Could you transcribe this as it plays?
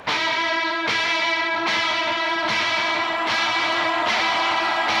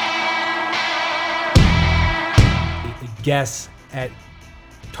guess at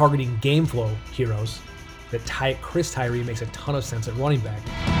targeting game flow heroes, that Chris Tyree makes a ton of sense at running back.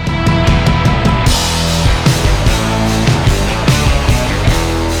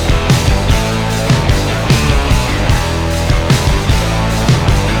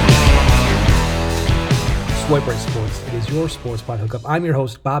 Swipe Right Sports. It is your sports pod hookup. I'm your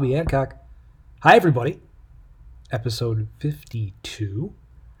host, Bobby Adcock. Hi, everybody. Episode 52.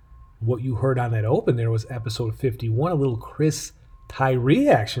 What you heard on that open there was episode 51, a little Chris Tyree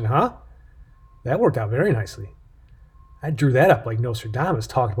action, huh? That worked out very nicely. I drew that up like Nostradamus,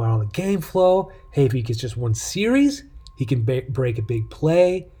 talking about all the game flow. Hey, if he gets just one series, he can break a big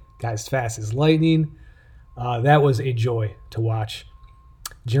play. Guy's fast as lightning. That was a joy to watch.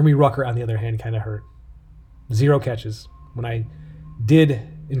 Jeremy Ruckert, on the other hand, kind of hurt. 0 catches. When I did,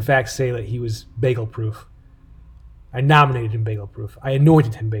 in fact, say that he was bagel-proof, I nominated him bagel-proof. I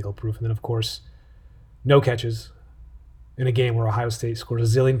anointed him bagel-proof. And then, of course, no catches in a game where Ohio State scored a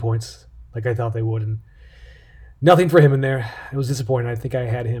zillion points like I thought they would. And nothing for him in there. It was disappointing. I think I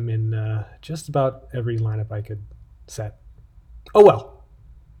had him in just about every lineup I could set. Oh, well.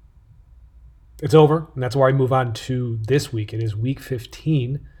 It's over, and that's where I move on to this week. It is week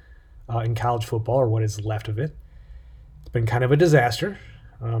 15 in college football, or what is left of it. It's been kind of a disaster.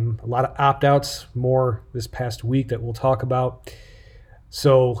 A lot of opt-outs, more this past week that we'll talk about.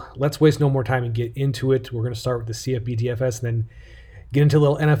 So let's waste no more time and get into it. We're going to start with the CFB DFS and then get into a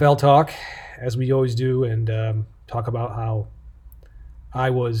little NFL talk, as we always do, and talk about how I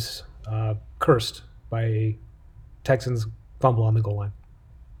was cursed by a Texans fumble on the goal line.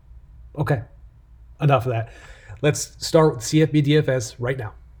 Okay, enough of that. Let's start with CFB DFS right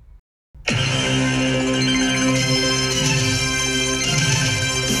now.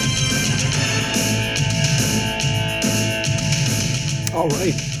 All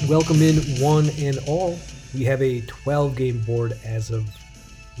right, welcome in one and all. We have a 12-game board as of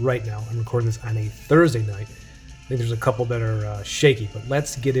right now. I'm recording this on a Thursday night. I think there's a couple that are shaky, but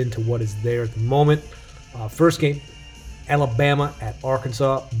let's get into what is there at the moment. First game, Alabama at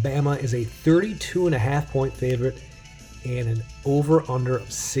Arkansas. Bama is a 32.5-point favorite and an over-under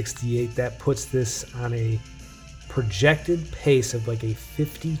of 68. That puts this on a projected pace of like a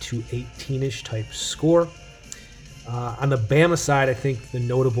 50 to 18-ish type score. On the Bama side, I think the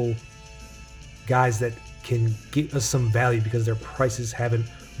notable guys that can get us some value because their prices haven't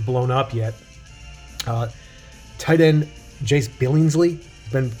blown up yet. Tight end Jace Billingsley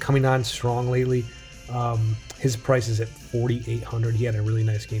has been coming on strong lately. His price is at $4,800. He had a really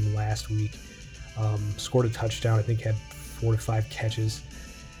nice game last week. Scored a touchdown. I think had 4 to 5 catches.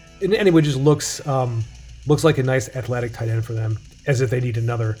 And anyway, just looks like a nice athletic tight end for them, as if they need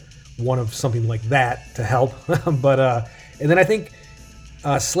another one of something like that to help. But and then I think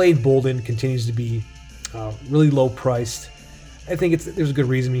Slade Bolden continues to be really low priced. I think there's a good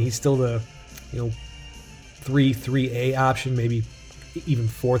reason. I mean, he's still the 3A option, maybe even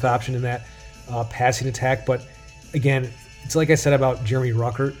 4th option in that passing attack. But again, it's like I said about Jeremy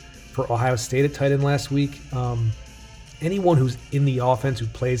Ruckert for Ohio State at tight end last week. Anyone who's in the offense who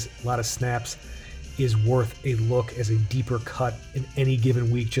plays a lot of snaps is worth a look as a deeper cut in any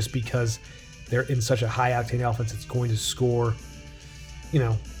given week, just because they're in such a high octane offense that's going to score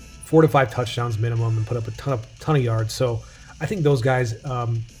 4 to 5 touchdowns minimum and put up a ton of yards. So I think those guys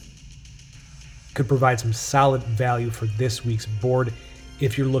could provide some solid value for this week's board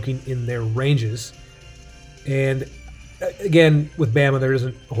if you're looking in their ranges. And again, with Bama, there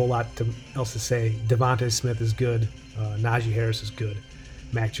isn't a whole lot else to say. Devontae Smith is good. Najee Harris is good.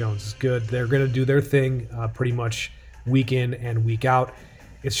 Mac Jones is good. They're going to do their thing pretty much week in and week out.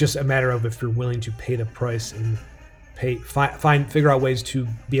 It's just a matter of if you're willing to pay the price and figure out ways to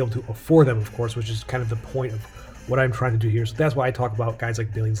be able to afford them, of course, which is kind of the point of what I'm trying to do here. So that's why I talk about guys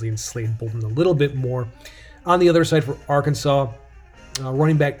like Billingsley and Slade Bolden a little bit more. On the other side for Arkansas,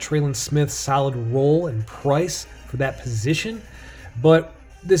 running back Traylon Smith, solid role and price for that position. But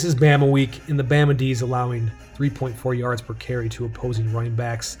this is Bama week, and the Bama D is allowing 3.4 yards per carry to opposing running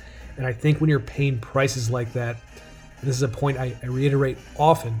backs. And I think when you're paying prices like that, and this is a point I reiterate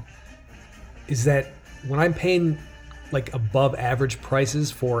often, is that when I'm paying like above average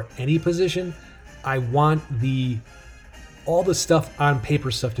prices for any position, I want all the stuff on paper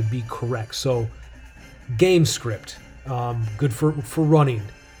stuff to be correct. So game script, good for running,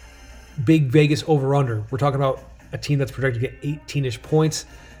 big Vegas over-under. We're talking about a team that's projected to get 18-ish points.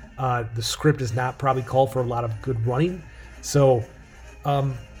 The script is not probably called for a lot of good running. So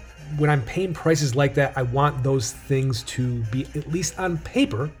when I'm paying prices like that, I want those things to be, at least on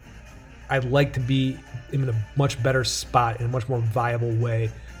paper, I'd like to be in a much better spot, in a much more viable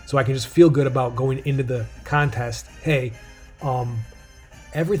way, so I can just feel good about going into the contest. Hey,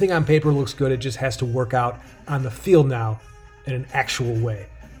 everything on paper looks good. It just has to work out on the field now in an actual way.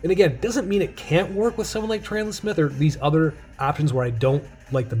 And again, it doesn't mean it can't work with someone like Traylon Smith or these other options where I don't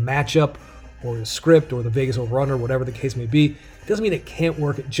like the matchup or the script or the Vegas over-under, whatever the case may be. It doesn't mean it can't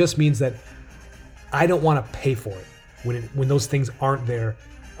work. It just means that I don't want to pay for it when those things aren't there,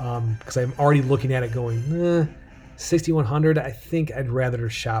 because I'm already looking at it going, 6,100, I think I'd rather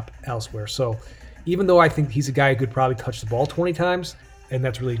shop elsewhere. So even though I think he's a guy who could probably touch the ball 20 times, and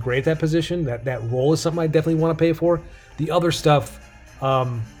that's really great at that position, that role is something I definitely want to pay for, the other stuff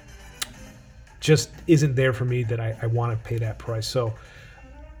just isn't there for me that I want to pay that price. So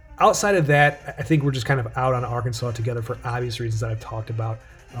outside of that, I think we're just kind of out on Arkansas together for obvious reasons that I've talked about.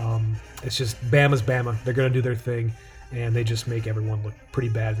 It's just Bama's Bama. They're going to do their thing, and they just make everyone look pretty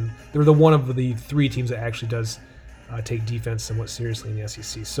bad. And they're the one of the three teams that actually does take defense somewhat seriously in the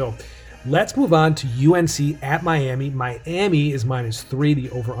SEC. So let's move on to UNC at Miami. Miami is -3. The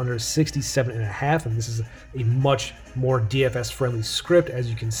over-under is 67.5, and this is a much more DFS-friendly script. As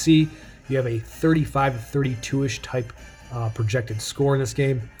you can see, you have a 35 to 32-ish type projected score in this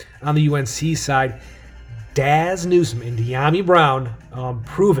game. On the UNC side, Daz Newsome and De'Ami Brown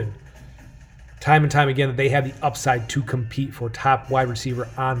proven time and time again that they have the upside to compete for top wide receiver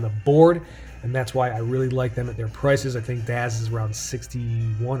on the board, and that's why I really like them at their prices. I think Daz is around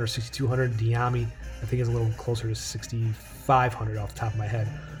 61 or 6,200. De'Ami, I think, is a little closer to 6,500 off the top of my head.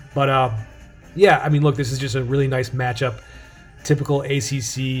 But yeah, I mean, look, this is just a really nice matchup. Typical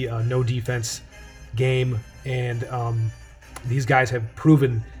ACC no defense game, and these guys have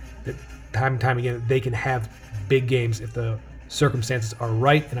proven that time and time again that they can have big games if the circumstances are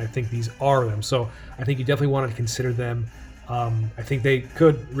right, and I think these are them. So I think you definitely want to consider them. I think they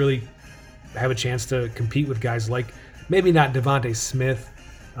could really have a chance to compete with guys like, maybe not Devontae Smith,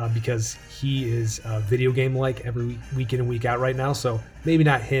 because he is video game-like every week in and week out right now, so maybe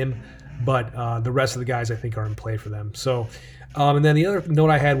not him, but the rest of the guys I think are in play for them. So, and then the other note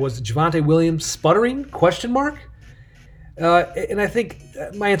I had was Javonte Williams sputtering, ? And I think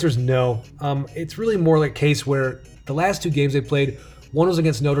my answer is no. It's really more like a case where the last two games they played, one was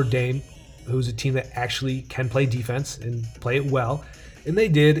against Notre Dame, who's a team that actually can play defense and play it well, and they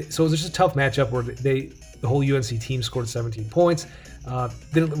did. So it was just a tough matchup where the whole UNC team scored 17 points.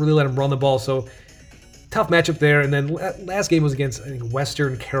 Didn't really let them run the ball, so tough matchup there. And then last game was against, I think,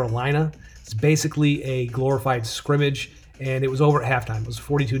 Western Carolina. It's basically a glorified scrimmage, and it was over at halftime. It was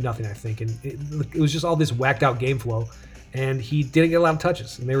 42-0, I think, and it was just all this whacked out game flow. And he didn't get a lot of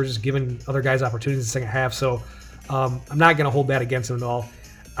touches, and they were just giving other guys opportunities in the second half. So I'm not going to hold that against him at all.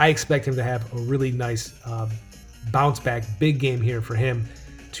 I expect him to have a really nice bounce-back big game here for him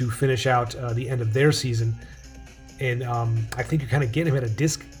to finish out the end of their season. And I think you're kind of getting him at a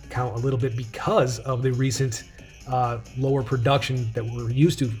discount a little bit because of the recent lower production that we're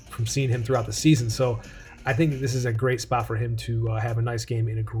used to from seeing him throughout the season. So I think this is a great spot for him to have a nice game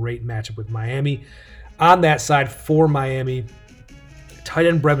in a great matchup with Miami. On that side for Miami, tight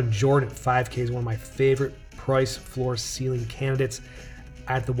end Brevin Jordan at 5K is one of my favorite price, floor, ceiling candidates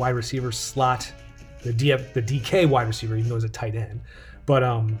at the wide receiver slot, the DK wide receiver, even though he's a tight end. But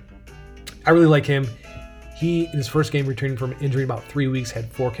I really like him. He, in his first game returning from an injury about 3 weeks,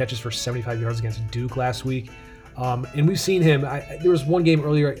 had 4 catches for 75 yards against Duke last week. And we've seen him. There was one game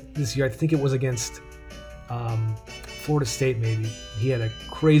earlier this year, I think it was against Florida State maybe. He had a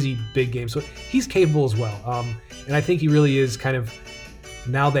crazy big game. So he's capable as well. And I think he really is kind of,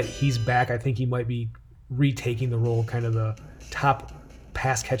 now that he's back, I think he might be retaking the role, kind of the top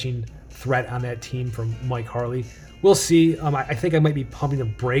pass catching threat on that team from Mike Harley. We'll see. I think I might be pumping the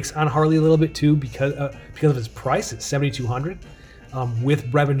brakes on Harley a little bit too because of his price at $7,200.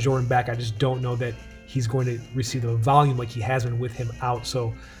 With Brevin Jordan back, I just don't know that he's going to receive the volume like he has been with him out.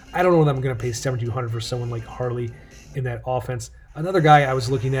 So I don't know that I'm going to pay $7,200 for someone like Harley in that offense. Another guy I was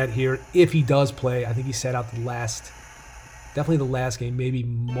looking at here, if he does play, I think he sat out definitely the last game, maybe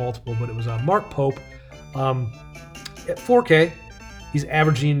multiple, but it was Mark Pope. At 4K, he's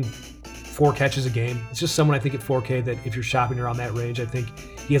averaging 4 catches a game. It's just someone I think at 4K that if you're shopping around that range, I think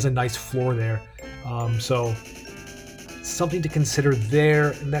he has a nice floor there. So something to consider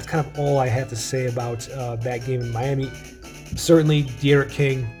there, and that's kind of all I have to say about that game in Miami. Certainly, De'Aaron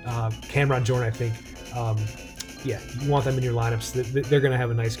King, Cameron Jordan, I think. Yeah, you want them in your lineups. They're going to have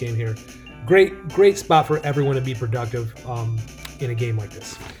a nice game here. Great spot for everyone to be productive in a game like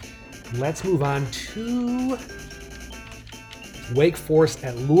this. Let's move on to Wake Forest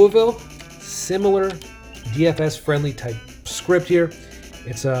at Louisville. Similar DFS-friendly type script here.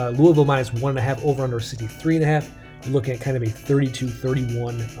 It's Louisville -1.5, over under 63.5. You're looking at kind of a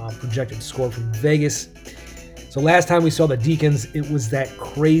 32-31 projected score from Vegas. So last time we saw the Deacons, it was that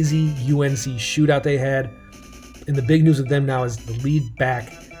crazy UNC shootout they had. And the big news with them now is the lead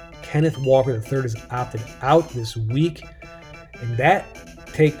back, Kenneth Walker III, has opted out this week. And that,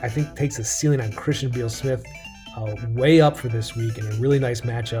 I think, takes the ceiling on Christian Beal-Smith way up for this week in a really nice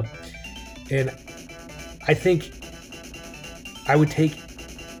matchup. And I think I would take,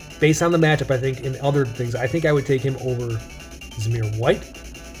 based on the matchup, I think, and other things, I think I would take him over Zamir White.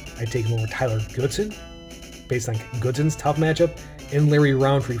 I'd take him over Tyler Goodson, based on Goodson's tough matchup, and Larry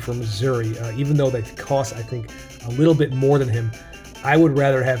Roundtree from Missouri. Even though they cost, I think, a little bit more than him, I would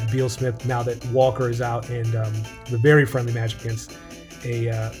rather have Beal-Smith now that Walker is out, and the very friendly matchup against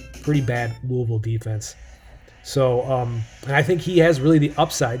a pretty bad Louisville defense. So, and I think he has really the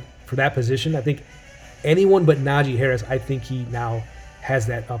upside for that position. I think anyone but Najee Harris, I think he now has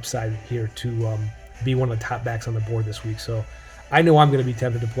that upside here to be one of the top backs on the board this week. So I know I'm going to be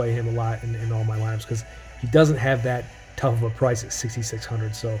tempted to play him a lot in all my lineups because he doesn't have that tough of a price at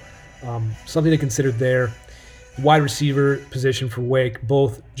 6,600. So something to consider there. Wide receiver position for Wake,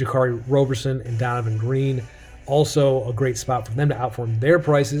 both Jakari Roberson and Donovan Green. Also a great spot for them to outperform their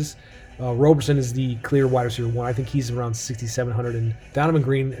prices. Roberson is the clear wide receiver one. I think he's around 6,700, and Donovan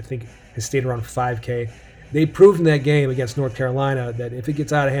Green, I think, has stayed around 5K. They proved in that game against North Carolina that if it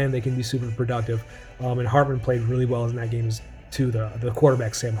gets out of hand, they can be super productive. And Hartman played really well in that game too, the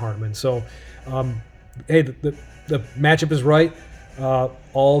quarterback, Sam Hartman. So, hey, the matchup is right.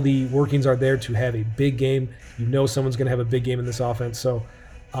 All the workings are there to have a big game. You know someone's going to have a big game in this offense. So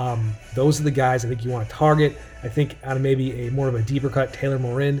those are the guys I think you want to target. I think on maybe a more of a deeper cut, Taylor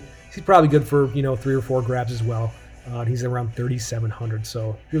Morin, he's probably good for 3 or 4 grabs as well. He's around 3,700.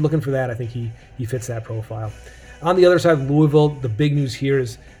 So if you're looking for that, I think he fits that profile. On the other side of Louisville, the big news here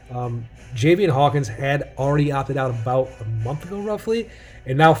is Javian Hawkins had already opted out about a month ago, roughly,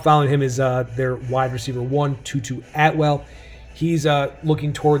 and now following him is their wide receiver one, Tutu Atwell. He's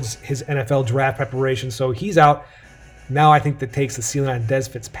looking towards his NFL draft preparation, so he's out. Now I think that takes the ceiling on Dez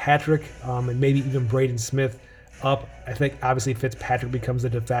Fitzpatrick and maybe even Braden Smith up. I think obviously Fitzpatrick becomes the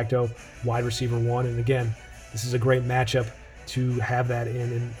de facto wide receiver one, and again, this is a great matchup to have that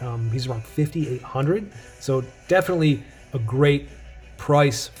in. And he's around 5,800, so definitely a great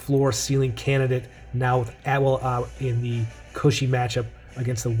price, floor, ceiling candidate now with Atwell out in the cushy matchup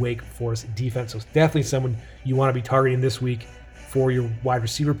against the Wake Forest defense. So it's definitely someone you want to be targeting this week for your wide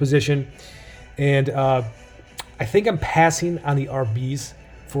receiver position. And I think I'm passing on the RBs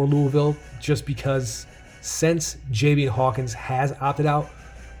for Louisville just because since Javian Hawkins has opted out,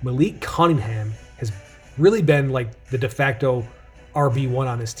 Malik Cunningham has really been like the de facto RB1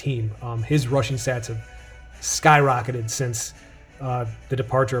 on this team. His rushing stats have skyrocketed since the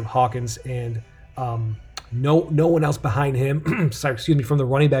departure of Hawkins, and no one else behind him, from the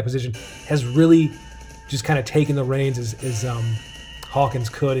running back position has really just kind of taken the reins as Hawkins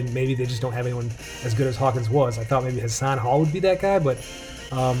could, and maybe they just don't have anyone as good as Hawkins was. I thought maybe Hassan Hall would be that guy, but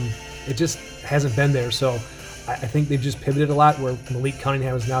it just hasn't been there. So I think they've just pivoted a lot where Malik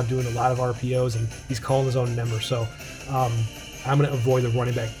Cunningham is now doing a lot of RPOs, and he's calling his own number. So I'm going to avoid the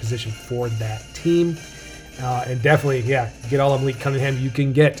running back position for that team. And definitely, get all of Malik Cunningham you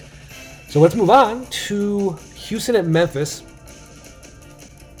can get. So let's move on to Houston at Memphis.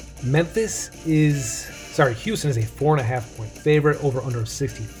 Houston is a 4.5 point favorite, over under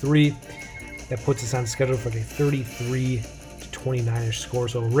 63. That puts us on schedule for like a 33 to 29ish score.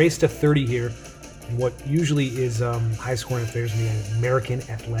 So a race to 30 here in what usually is high scoring affairs in the American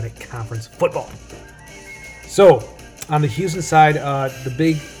Athletic Conference football. So on the Houston side, the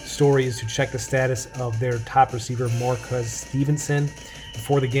big story is to check the status of their top receiver, Marquez Stevenson,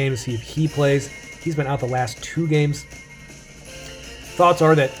 before the game to see if he plays. He's been out the last 2 games. Thoughts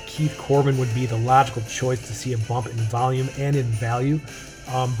are that Keith Corbin would be the logical choice to see a bump in volume and in value.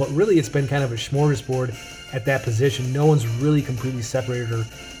 But really, it's been kind of a smorgasbord at that position. No one's really completely separated or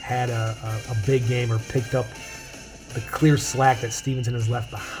had a big game or picked up the clear slack that Stevenson has left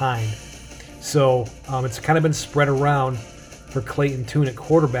behind. So it's kind of been spread around for Clayton Tune at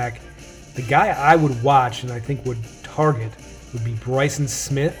quarterback. The guy I would watch and I think would target would be Bryson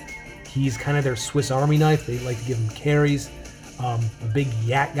Smith. He's kind of their Swiss Army knife. They like to give him carries, a big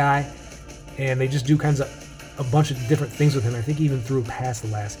yak guy, and they just do kinds of a bunch of different things with him. I think he even threw a pass the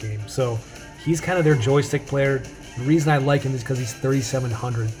last game. So he's kind of their joystick player. The reason I like him is because he's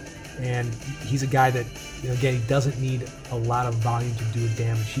 3,700, and he's a guy that, again, he doesn't need a lot of volume to do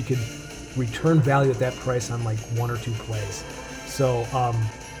damage. He could return value at that price on like 1 or 2 plays. So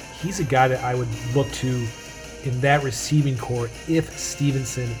he's a guy that I would look to in that receiving core, if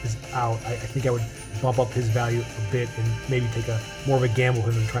Stevenson is out, I think I would bump up his value a bit and maybe take a more of a gamble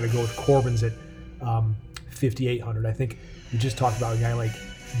with him and trying to go with Corbin's at 5,800. I think we just talked about a guy like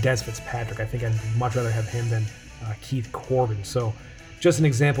Des Fitzpatrick. I think I'd much rather have him than Keith Corbin. So just an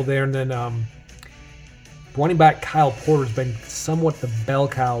example there. And then running back Kyle Porter has been somewhat the bell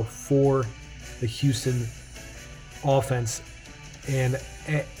cow for the Houston offense. And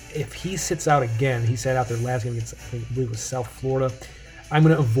if he sits out again, he sat out there last game against, I believe it was South Florida, I'm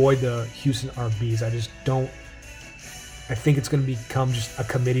going to avoid the Houston RBs. I think it's going to become just a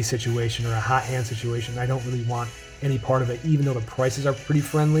committee situation or a hot hand situation. I don't really want any part of it, even though the prices are pretty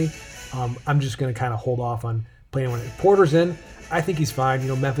friendly. I'm just going to kind of hold off on playing when Porter's in. I think he's fine.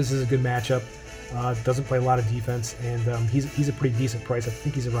 Memphis is a good matchup. Doesn't play a lot of defense, and he's a pretty decent price. I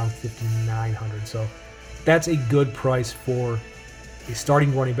think he's around 5,900. So that's a good price for a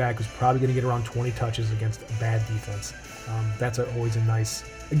starting running back who's probably going to get around 20 touches against a bad defense. That's always a nice,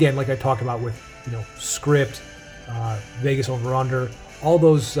 again, like I talked about with script, Vegas over/under, all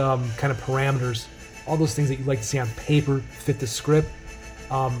those kind of parameters, all those things that you'd like to see on paper fit the script.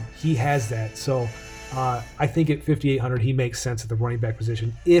 He has that. So I think at 5,800 he makes sense at the running back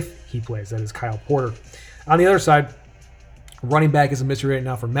position if he plays. That is Kyle Porter. On the other side, running back is a mystery right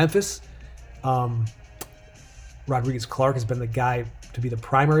now for Memphis. Rodriguez-Clark has been the guy to be the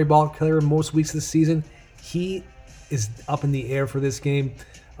primary ball killer most weeks this season. He is up in the air for this game.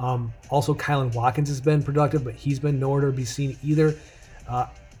 Also, Kylan Watkins has been productive, but he's been nowhere to be seen either.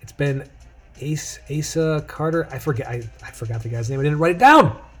 It's been Asa Carter. I forgot the guy's name. I didn't write it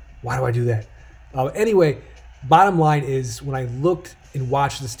down. Why do I do that? Anyway, bottom line is when I looked and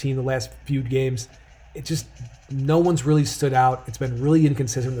watched this team the last few games, no one's really stood out. It's been really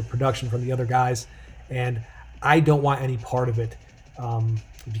inconsistent with the production from the other guys, and I don't want any part of it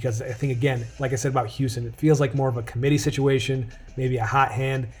because I think, again, like I said about Houston, it feels like more of a committee situation, maybe a hot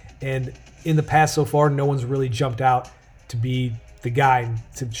hand. And in the past so far, no one's really jumped out to be the guy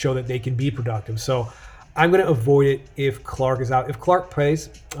to show that they can be productive. So I'm going to avoid it if Clark is out. If Clark plays,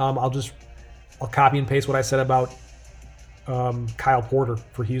 I'll copy and paste what I said about Kyle Porter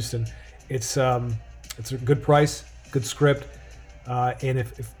for Houston. It's a good price, good script. And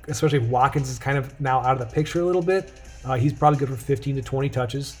if especially if Watkins is kind of now out of the picture a little bit, he's probably good for 15 to 20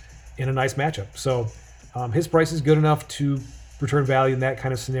 touches in a nice matchup. So his price is good enough to return value in that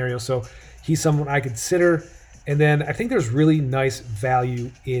kind of scenario. So he's someone I consider. And then I think there's really nice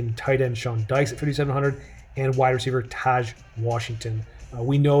value in tight end Sean Dykes at 5,700 and wide receiver Taj Washington.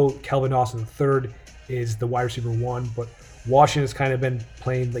 We know Kelvin Austin III is the wide receiver 1, but Washington has kind of been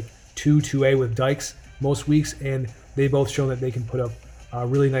playing like 2A with Dykes most weeks, and they both shown that they can put up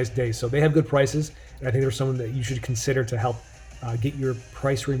really nice days. So they have good prices, and I think there's someone that you should consider to help get your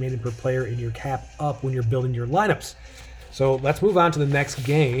price remaining per player in your cap up when you're building your lineups. So let's move on to the next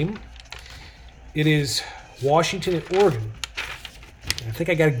game. It is Washington and Oregon. And I think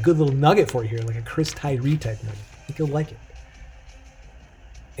I got a good little nugget for you here, like a Chris Tyree type nugget. I think you'll like it.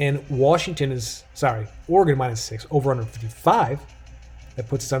 And Oregon -6, over under 55. That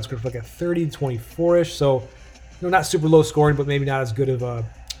puts us on script for like a 30-24-ish. So, not super low scoring, but maybe not as good of a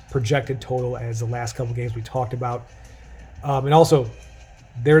projected total as the last couple games we talked about. And also,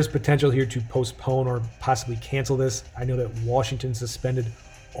 there's potential here to postpone or possibly cancel this. I know that Washington suspended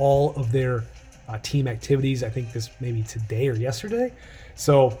all of their team activities. I think this maybe today or yesterday.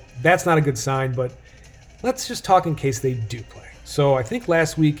 So that's not a good sign, but let's just talk in case they do play. So I think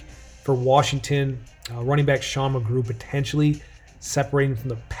last week for Washington, running back Sean McGrew potentially separating from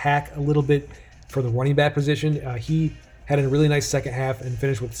the pack a little bit for the running back position. He had a really nice second half and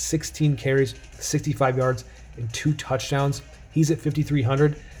finished with 16 carries, 65 yards, and 2 touchdowns. He's at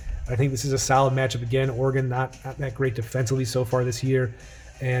 5,300. I think this is a solid matchup again. Oregon not that great defensively so far this year,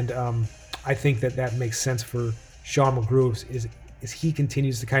 and I think that makes sense for Sean McGrew is he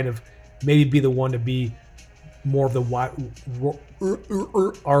continues to kind of maybe be the one to be more of the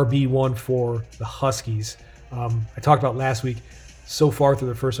RB1 for the Huskies. I talked about last week, so far through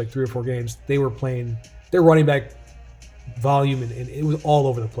the first 3 or 4 games, they were playing their running back volume, and it was all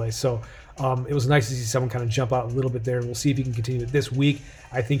over the place. So it was nice to see someone kind of jump out a little bit there, and we'll see if he can continue it this week.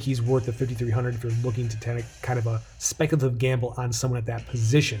 I think he's worth the 5,300 if you're looking to take kind of a speculative gamble on someone at that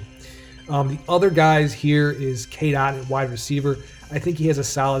position. The other guys here is Cade Otton at wide receiver. I think he has a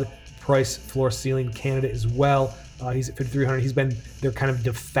solid price floor ceiling candidate as well. He's at 5,300. He's been their kind of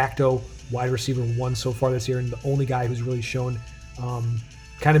de facto wide receiver 1 so far this year, and the only guy who's really shown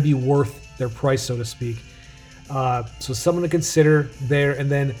kind of be worth their price, so to speak. So someone to consider there. And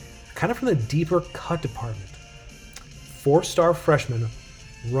then kind of from the deeper cut department, 4-star freshman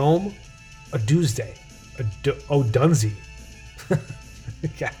Rome Odunze. Odunze.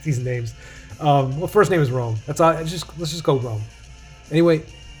 Got these names. Well, first name is Rome. That's all. Let's just go Rome. Anyway,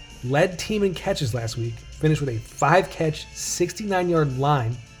 led team in catches last week. Finished with a 5-catch, 69-yard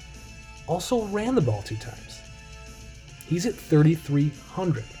line. Also ran the ball 2 times. He's at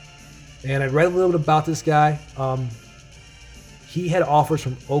 3,300. And I read a little bit about this guy. He had offers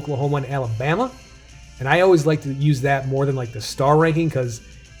from Oklahoma and Alabama. And I always like to use that more than like the star ranking, because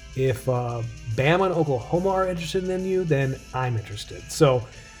if Bama and Oklahoma are interested in you, then I'm interested. So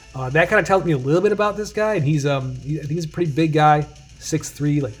that kind of tells me a little bit about this guy. And I think he's a pretty big guy,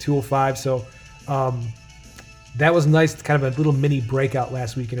 6'3", like 205. So that was nice, kind of a little mini breakout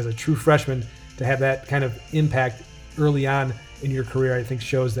last week. And as a true freshman, to have that kind of impact early on in your career, I think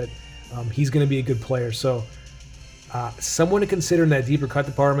shows that he's going to be a good player. So someone to consider in that deeper cut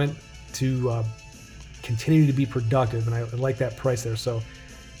department to continue to be productive. And I like that price there. So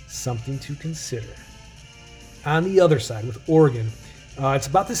something to consider. On the other side with Oregon, it's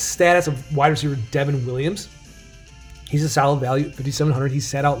about the status of wide receiver Devin Williams. He's a solid value at 5,700. He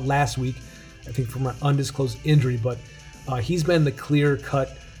sat out last week, I think, from an undisclosed injury, but he's been the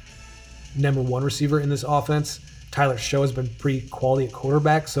clear-cut number 1 receiver in this offense. Tyler Show has been pretty quality at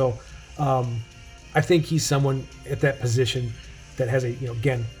quarterback, so I think he's someone at that position that has a,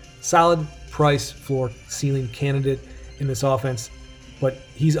 again, solid price, floor, ceiling candidate in this offense, but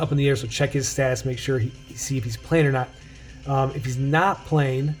he's up in the air, so check his status, make sure see if he's playing or not. If he's not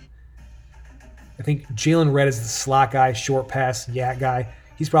playing, I think Jalen Redd is the slot guy, short pass, yak guy.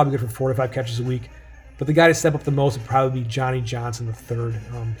 He's probably good for 4 to 5 catches a week. But the guy to step up the most would probably be Johnny Johnson III.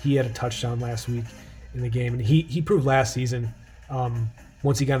 He had a touchdown last week in the game, and he proved last season,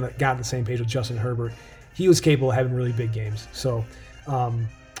 once he got on the same page with Justin Herbert, he was capable of having really big games. So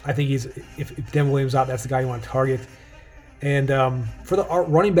I think if Devin Williams out, that's the guy you want to target. And for the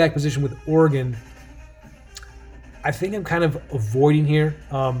running back position with Oregon, I think I'm kind of avoiding here.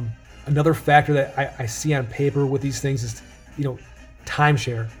 Another factor that I see on paper with these things is,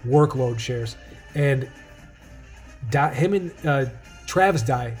 timeshare, workload shares. And him and Travis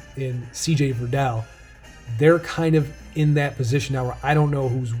Dye and CJ Verdell, they're kind of in that position now where I don't know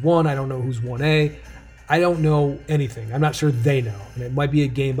who's 1, I don't know who's 1A, I don't know anything. I'm not sure they know. And it might be a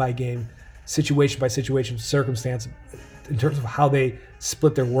game-by-game, situation-by-situation circumstance in terms of how they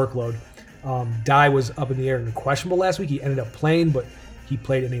split their workload. Dye was up in the air and questionable last week. He ended up playing, but he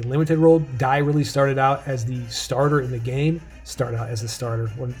played in a limited role. Dye really started out as the starter in the game. Started out as the starter.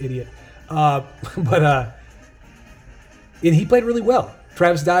 What an idiot. And he played really well.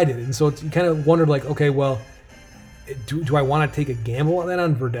 Travis Dye did. And so you kind of wondered, like, okay, well, do I want to take a gamble on that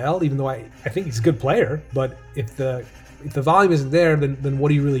on Verdell, even though I think he's a good player? But if the volume isn't there, then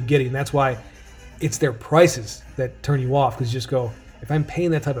what are you really getting? And that's why it's their prices that turn you off, because you just go, if I'm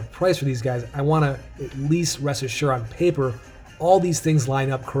paying that type of price for these guys, I want to at least rest assured on paper all these things line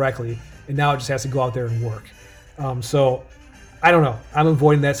up correctly, and now it just has to go out there and work. So I don't know. I'm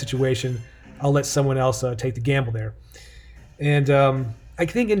avoiding that situation. I'll let someone else take the gamble there. And I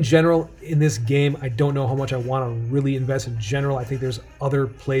think in general, in this game, I don't know how much I want to really invest in general. I think there's other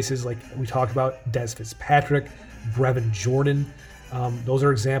places, like we talked about, Des Fitzpatrick, Brevin Jordan. Those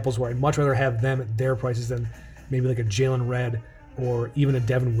are examples where I'd much rather have them at their prices than maybe like a Jalen Redd or even a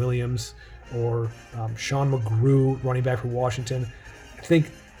Devin Williams or Sean McGrew, running back for Washington. I think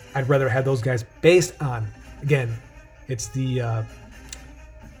I'd rather have those guys based on, again, it's the on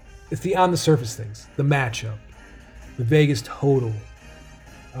the surface things, the matchup, the Vegas total,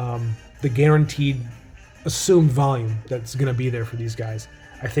 the guaranteed assumed volume that's going to be there for these guys.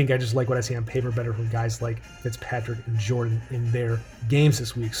 I think I just like what I see on paper better from guys like Fitzpatrick and Jordan in their games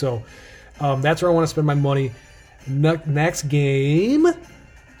this week. So that's where I want to spend my money. Next game,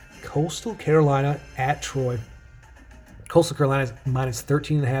 Coastal Carolina at Troy. Coastal Carolina is minus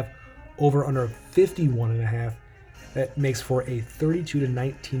 13.5, over under 51.5. That makes for a 32 to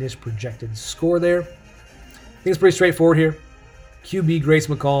 19-ish projected score there. I think it's pretty straightforward here. QB Grace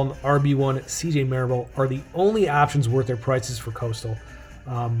McCollum, RB1 CJ Marable are the only options worth their prices for Coastal.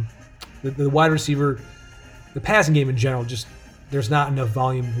 The wide receiver, the passing game in general, just there's not enough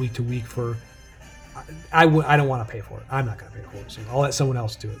volume week to week for. I don't want to pay for it. I'm not going to pay for it. So I'll let someone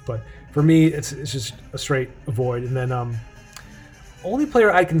else do it. But for me, it's just a straight avoid. And then only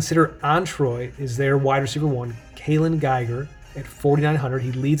player I consider on Troy is their wide receiver 1, Kalen Geiger, at 4,900.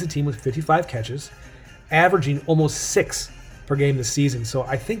 He leads the team with 55 catches, averaging almost 6 per game this season. So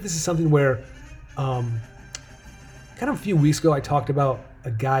I think this is something where, kind of a few weeks ago, I talked about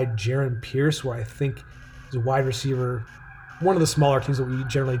a guy, Jaron Pierce, where I think is a wide receiver, one of the smaller teams that we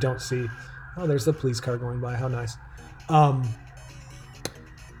generally don't see. Oh, there's the police car going by. How nice.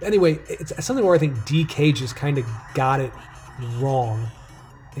 Anyway, it's something where I think DK just kind of got it wrong.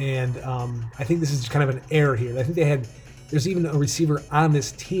 And I think this is kind of an error here. I think there's even a receiver on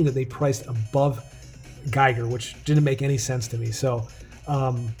this team that they priced above Geiger, which didn't make any sense to me. So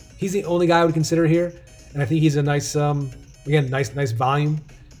he's the only guy I would consider here. And I think he's a nice, nice volume,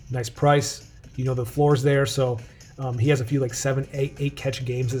 nice price. The floor's there. So he has a few like 7, 8 catch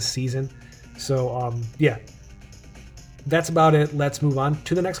games this season. So that's about it. Let's move on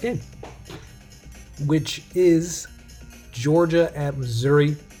to the next game, which is Georgia at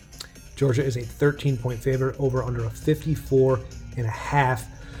Missouri. Georgia is a 13-point favorite, over under a 54.5.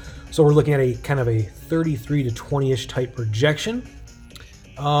 So we're looking at a kind of a 33 to 20-ish type projection.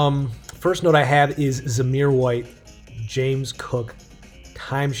 First note I have is Zamir White, James Cook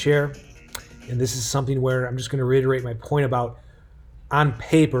timeshare. And this is something where I'm just going to reiterate my point about, on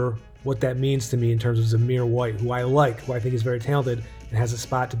paper, what that means to me in terms of Zamir White, who I like, who I think is very talented and has a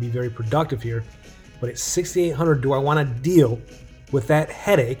spot to be very productive here. But at 6,800, do I want to deal with that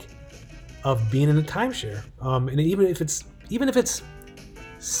headache of being in a timeshare? And even if it's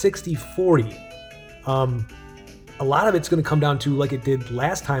 60-40, a lot of it's going to come down to, like it did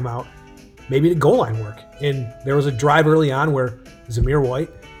last time out, maybe the goal line work. And there was a drive early on where Zamir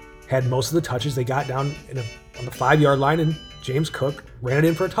White had most of the touches. They got down on the 5-yard line, and James Cook ran it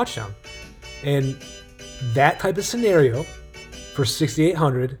in for a touchdown. And that type of scenario for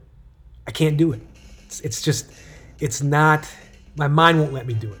 6,800, I can't do it. It's not, my mind won't let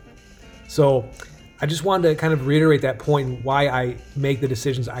me do it. So I just wanted to kind of reiterate that point and why I make the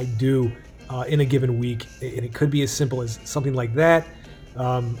decisions I do in a given week. And it could be as simple as something like that.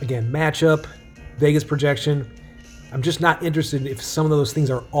 Again, matchup, Vegas projection. I'm just not interested if some of those things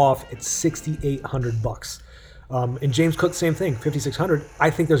are off at $6,800. And James Cook, same thing, 5,600. I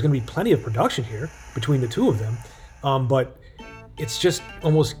think there's going to be plenty of production here between the two of them, but it's just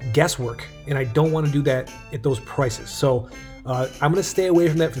almost guesswork, and I don't want to do that at those prices. So I'm going to stay away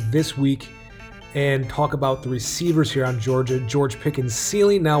from that for this week and talk about the receivers here on Georgia. George Pickens'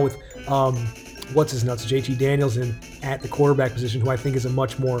 ceiling now with JT Daniels at the quarterback position, who I think is a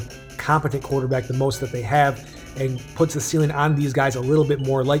much more competent quarterback, the most that they have, and puts the ceiling on these guys a little bit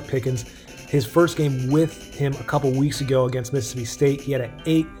more like Pickens. His first game with him a couple weeks ago against Mississippi State, he had an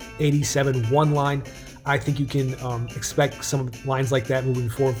 8.87 one line. I think you can expect some lines like that moving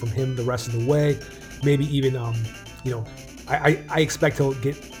forward from him the rest of the way. Maybe even, I expect he'll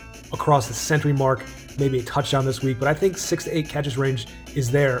get across the century mark, maybe a touchdown this week. But I think 6 to 8 catches range is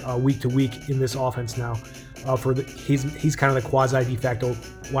there week to week in this offense now. He's kind of the quasi de facto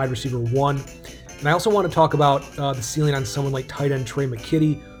wide receiver one. And I also want to talk about the ceiling on someone like tight end Trey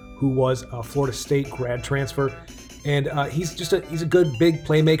McKitty, who was a Florida State grad transfer. And he's a good big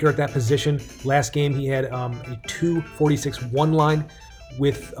playmaker at that position. Last game he had a 2.46 one line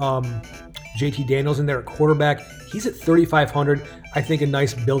with JT Daniels in there at quarterback. He's at 3,500. I think a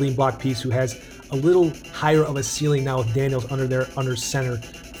nice building block piece who has a little higher of a ceiling now with Daniels under center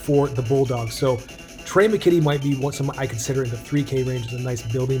for the Bulldogs. So Trey McKitty might be someone I consider in the 3K range as a nice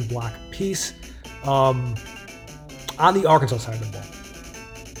building block piece. On the Arkansas side of the ball,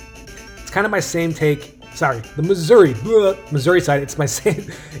 it's kind of my same take. Sorry, the Missouri side.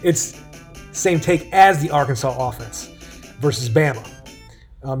 It's same take as the Arkansas offense versus Bama.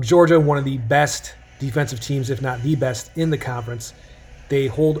 Georgia, one of the best defensive teams, if not the best in the conference. They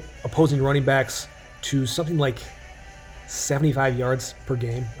hold opposing running backs to something like 75 yards per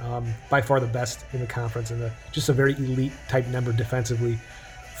game. By far the best in the conference, and just a very elite type number defensively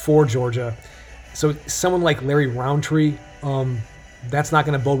for Georgia. So someone like Larry Roundtree, that's not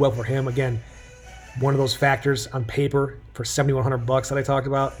going to bode well for him. Again, one of those factors on paper for $7,100 that I talked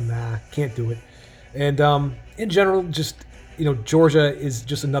about. Nah, can't do it. And in general, just Georgia is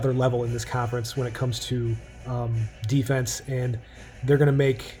just another level in this conference when it comes to defense, and they're going to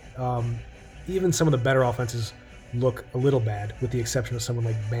make even some of the better offenses look a little bad, with the exception of someone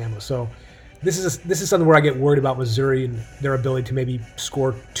like Bama. So this is something where I get worried about Missouri and their ability to maybe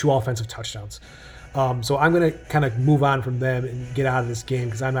score 2 offensive touchdowns. So I'm going to kind of move on from them and get out of this game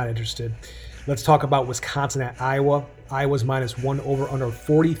because I'm not interested. Let's talk about Wisconsin at Iowa. Iowa's -1 over under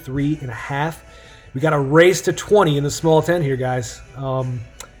 43.5. We got a race to 20 in the small 10 here, guys.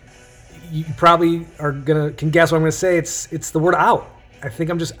 You probably can guess what I'm gonna say. It's the word out. I think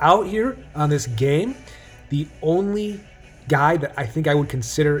I'm just out here on this game. The only guy that I think I would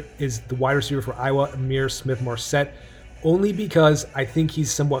consider is the wide receiver for Iowa, Ihmir Smith-Marsette, only because I think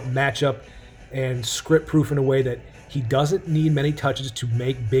he's somewhat matchup and script proof in a way that he doesn't need many touches to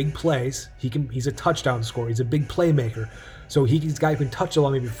make big plays. He's a touchdown scorer. He's a big playmaker. So he's a guy who can touch the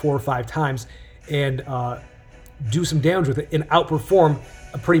ball maybe 4 or 5 times and do some damage with it and outperform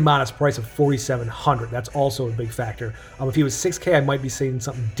a pretty modest price of $4,700. That's also a big factor. If he was $6K, I might be saying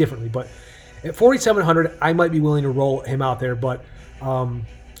something differently, but at $4,700, I might be willing to roll him out there. But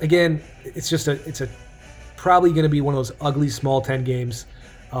again, it's probably going to be one of those ugly small 10 games,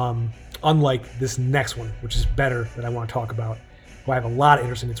 unlike this next one, which is better, that I want to talk about. Who I have a lot of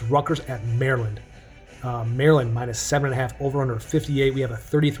interest in. It's Rutgers at Maryland. Maryland minus 7.5, over under 58. We have a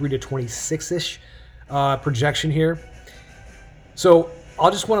 33 to 26-ish projection here. So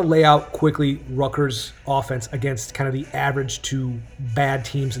I'll just want to lay out quickly Rutgers' offense against kind of the average to bad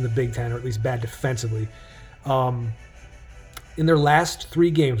teams in the Big Ten, or at least bad defensively. In their last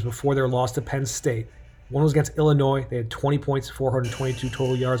 3 games before their loss to Penn State, one was against Illinois. They had 20 points, 422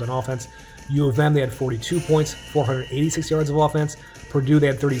 total yards on offense. U of M, they had 42 points, 486 yards of offense. Purdue, they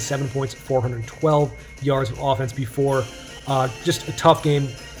had 37 points, 412 yards of offense before just a tough game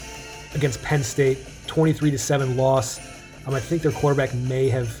against Penn State, 23-7 loss. I think their quarterback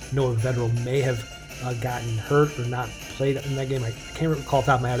Noah Vedral may have gotten hurt or not played in that game. I can't recall off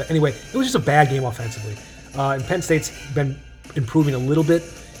the top of my head. Anyway, it was just a bad game offensively. And Penn State's been improving a little bit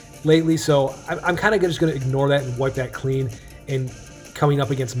lately, so I'm kind of just going to ignore that and wipe that clean. And coming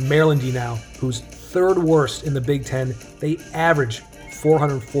up against Maryland now, who's 3rd worst in the Big Ten, they average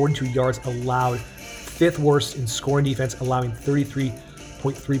 442 yards allowed, 5th worst in scoring defense, allowing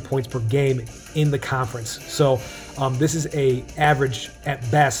 33.3 points per game in the conference. So this is a average at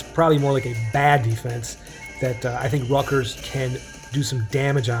best, probably more like a bad defense that I think Rutgers can do some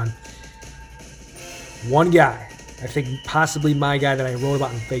damage on. One guy, I think possibly my guy that I wrote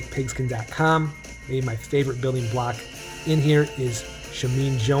about on fakepigskin.com, maybe my favorite building block in here, is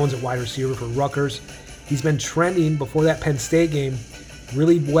Shameen Jones at wide receiver for Rutgers. He's been trending before that Penn State game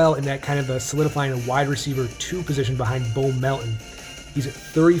really well in that kind of a solidifying a wide receiver 2 position behind Bo Melton. He's at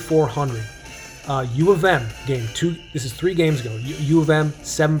 3,400. U of M game 2. This is 3 games ago. U of M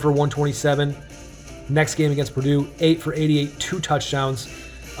 7 for 127. Next game against Purdue 8 for 88, 2 touchdowns.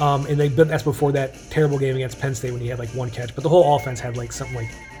 And that's before that terrible game against Penn State when he had like 1 catch. But the whole offense had like something like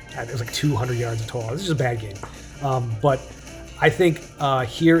it was like 200 yards of total. This is a bad game. But I think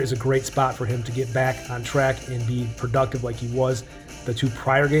here is a great spot for him to get back on track and be productive like he was the 2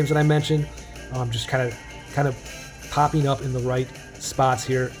 prior games that I mentioned. Just kind of popping up in the right spots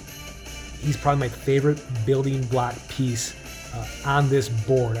here. He's probably my favorite building block piece on this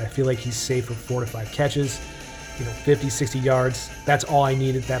board. I feel like he's safe for 4 to 5 catches, 50, 60 yards. That's all I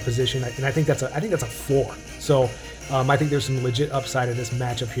need at that position, and I think that's a floor. So I think there's some legit upside in this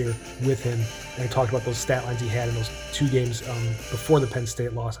matchup here with him. And I talked about those stat lines he had in those 2 games before the Penn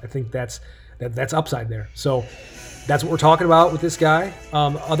State loss. I think that's upside there. So that's what we're talking about with this guy.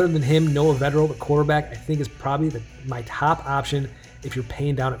 Other than him, Noah Vedral, the quarterback, I think is probably my top option if you're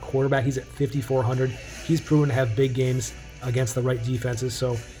paying down at quarterback. He's at 5,400. He's proven to have big games against the right defenses,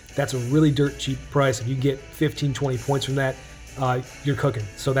 so that's a really dirt cheap price. If you get 15, 20 points from that, you're cooking.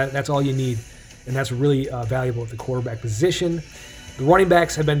 So that's all you need, and that's really valuable at the quarterback position. The running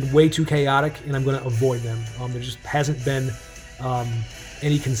backs have been way too chaotic, and I'm going to avoid them. There just hasn't been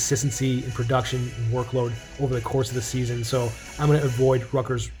any consistency in production and workload over the course of the season, so I'm going to avoid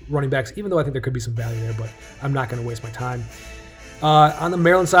Rutgers running backs, even though I think there could be some value there, but I'm not going to waste my time. On the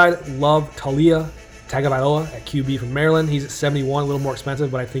Maryland side, love Taulia Tagovailoa at QB from Maryland. He's at 71, a little more expensive,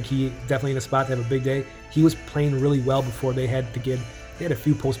 but I think he definitely in a spot to have a big day. He was playing really well before they had a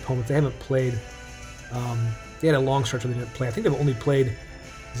few postponements. They haven't played. They had a long stretch where they didn't play. I think they've only played,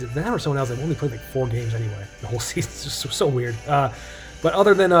 is it them or someone else? They've only played like 4 games anyway. The whole season. It's just so weird. But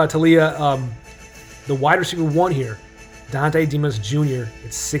other than Taulia, the wide receiver 1 here, Dante Demas Jr.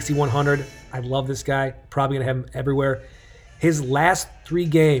 It's 6,100. I love this guy. Probably going to have him everywhere. His last 3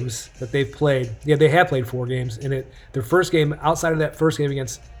 games that they've played, they have played 4 games. And their first game, outside of that first game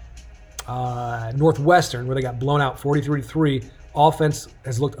against Northwestern, where they got blown out 43-3, offense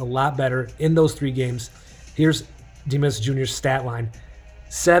has looked a lot better in those 3 games. Here's Demas Jr.'s stat line.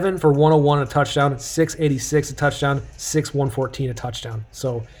 7 for 101 a touchdown, 686 a touchdown, 6-114 a touchdown.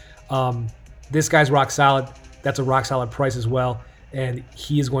 So this guy's rock solid. That's a rock solid price as well. And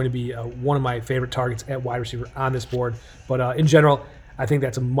he is going to be one of my favorite targets at wide receiver on this board. But in general, I think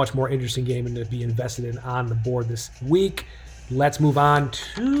that's a much more interesting game and to be invested in on the board this week. Let's move on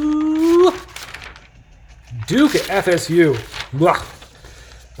to Duke at FSU. Look,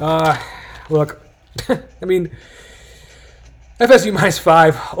 I mean, FSU minus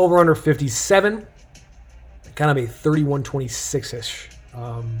 5, over under 57. Kind of a 31-26-ish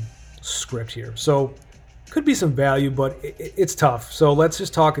script here. So could be some value, but it's tough. So let's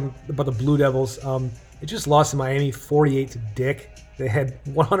just talk about the Blue Devils. It just lost to Miami 48 to Dick. They had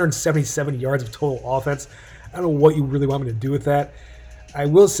 177 yards of total offense. I don't know what you really want me to do with that. I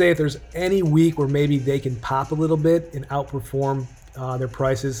will say if there's any week where maybe they can pop a little bit and outperform their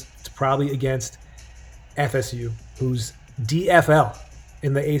prices, it's probably against FSU, who's DFL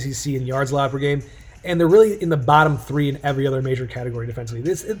in the ACC in yards allowed per game. And they're really in the bottom 3 in every other major category defensively.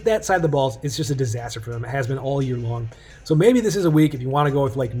 That side of the ball is just a disaster for them. It has been all year long. So maybe this is a week if you want to go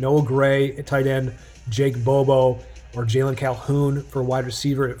with like Noah Gray at tight end, Jake Bobo, or Jalen Calhoun for wide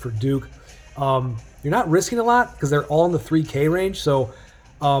receiver for Duke. You're not risking a lot because they're all in the 3K range. So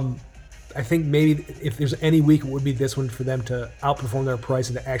I think maybe if there's any week, it would be this one for them to outperform their price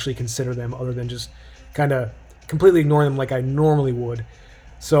and to actually consider them other than just kind of completely ignoring them like I normally would.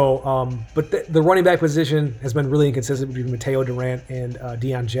 So, but the running back position has been really inconsistent between Mateo Durant and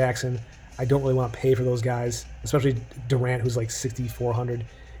Deion Jackson. I don't really want to pay for those guys, especially Durant, who's like 6,400,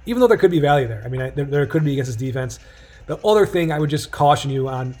 even though there could be value there. I mean, there could be against his defense. The other thing I would just caution you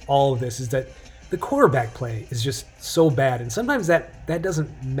on all of this is that the quarterback play is just so bad. And sometimes that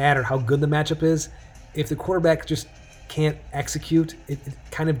doesn't matter how good the matchup is. If the quarterback just can't execute, it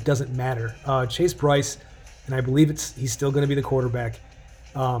kind of doesn't matter. Chase Bryce, and I believe he's still going to be the quarterback.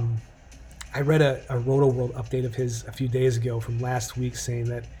 I read a Roto World update of his a few days ago from last week saying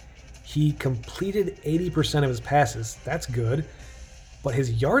that he completed 80% of his passes. That's good. But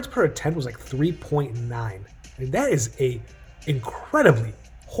his yards per attempt was like 3.9. I mean, that is a incredibly,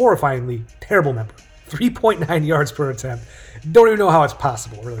 horrifyingly terrible number. 3.9 yards per attempt. Don't even know how it's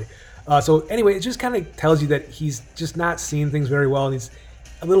possible, really. So anyway, it just kind of tells you that he's just not seeing things very well, and he's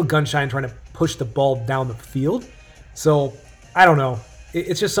a little gun-shy trying to push the ball down the field. So I don't know.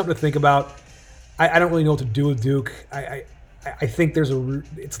 It's just something to think about. I don't really know what to do with Duke. I think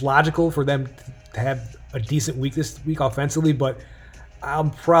it's logical for them to have a decent week this week offensively, but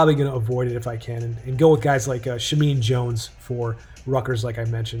I'm probably going to avoid it if I can and go with guys like Shameen Jones for Rutgers, like I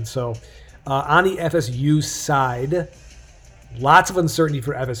mentioned. So on the FSU side, lots of uncertainty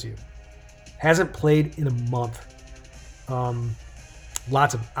for FSU. Hasn't played in a month.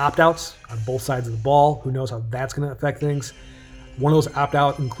 Lots of opt-outs on both sides of the ball. Who knows how that's going to affect things. One of those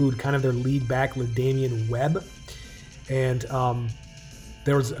opt-out include kind of their lead back, LaDamian Webb. And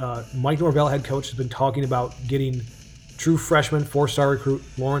there was Mike Norvell, head coach, has been talking about getting true freshman, 4-star recruit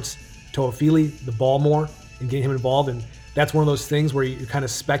Lawrence Toafili the ball more and getting him involved. And that's one of those things where you're kind of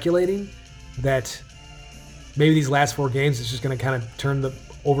speculating that maybe these last 4 games is just going to kind of turn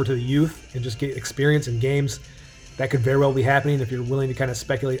over to the youth and just get experience in games. That could very well be happening if you're willing to kind of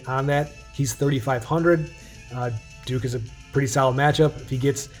speculate on that. He's 3,500. Duke is a pretty solid matchup. If he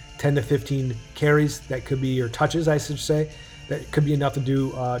gets 10 to 15 carries, that could be, or touches, I should say, that could be enough to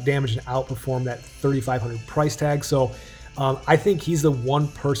do damage and outperform that 3,500 price tag. So I think he's the one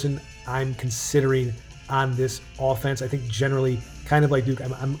person I'm considering on this offense. I think generally, kind of like Duke,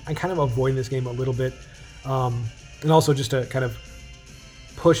 I'm kind of avoiding this game a little bit. And also just to kind of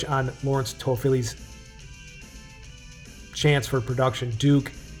push on Lawrence Toafili's chance for production.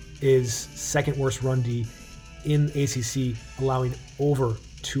 Duke is second worst run D in ACC, allowing over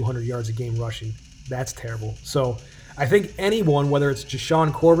 200 yards a game rushing. That's terrible. So I think anyone, whether it's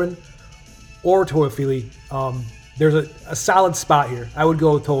Jashawn Corbin or Toafili, there's a solid spot here. I would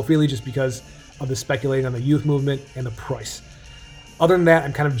go with Toafili just because of the speculating on the youth movement and the price. Other than that,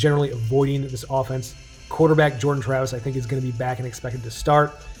 I'm kind of generally avoiding this offense. Quarterback Jordan Travis, I think, is going to be back and expected to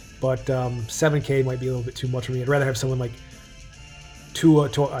start, but 7K might be a little bit too much for me. I'd rather have someone like Talia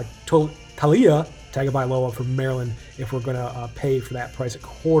Tagovailoa from Maryland if we're going to pay for that price at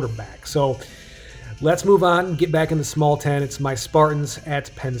quarterback. So let's move on, get back in the small 10. It's my Spartans at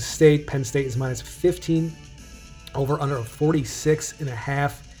Penn State. Penn State is minus 15, over under a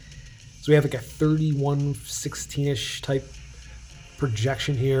 46.5. So we have like a 31-16-ish type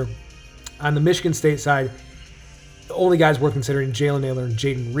projection here. On the Michigan State side, the only guys worth considering, Jalen Nailor and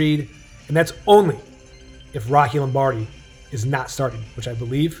Jaden Reed, and that's only if Rocky Lombardi is not starting, which I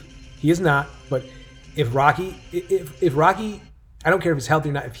believe he is not. But if Rocky, I don't care if he's healthy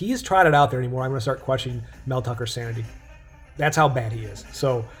or not, if he is trotted out there anymore, I'm going to start questioning Mel Tucker's sanity. That's how bad he is.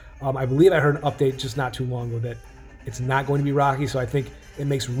 So I believe I heard an update just not too long ago that it's not going to be Rocky, so I think it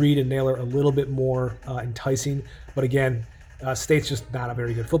makes Reed and Nailor a little bit more enticing. But again, State's just not a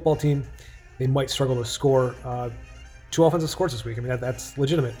very good football team. They might struggle to score 2 offensive scores this week. I mean, that's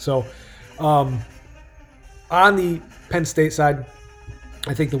legitimate. So on the Penn State side,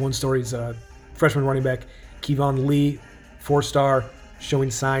 I think the one story is freshman running back Kevon Lee, 4-star, showing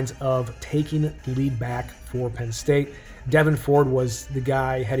signs of taking the lead back for Penn State. Devin Ford was the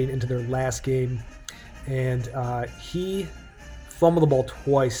guy heading into their last game, and he fumbled the ball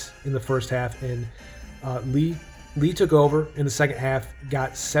twice in the first half, and Lee took over in the second half,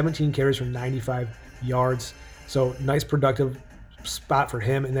 got 17 carries for 95 yards. So nice productive spot for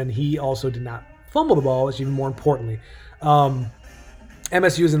him. And then he also did not fumble the ball, which is even more importantly.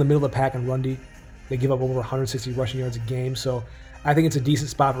 MSU is in the middle of the pack on run D. They give up over 160 rushing yards a game. So I think it's a decent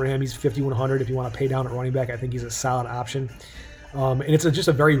spot for him. He's 5,100. If you want to pay down at running back, I think he's a solid option. And it's just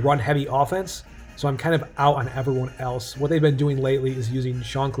a very run-heavy offense. So I'm kind of out on everyone else. What they've been doing lately is using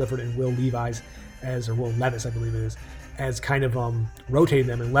Sean Clifford and Will Levis or Will Levis, I believe it is, as kind of rotating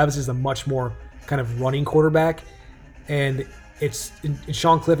them. And Levis is a much more kind of running quarterback. And it's in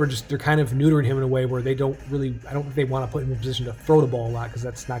Sean Clifford, they're kind of neutering him in a way where I don't think they want to put him in a position to throw the ball a lot because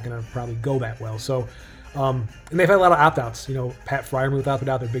that's not going to probably go that well. So, and they've had a lot of opt-outs. Pat Freiermuth opted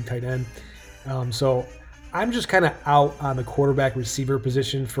out, their big tight end. So I'm just kind of out on the quarterback receiver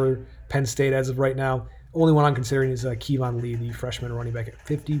position for Penn State as of right now. Only one I'm considering is Kevon Lee, the freshman running back at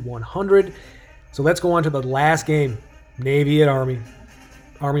 5,100. So let's go on to the last game, Navy at Army.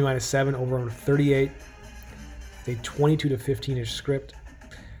 Army -7 over on 38. A 22-15-ish script.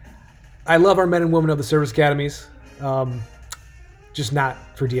 I love our men and women of the service academies, just not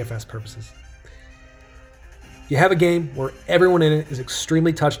for DFS purposes. You have a game where everyone in it is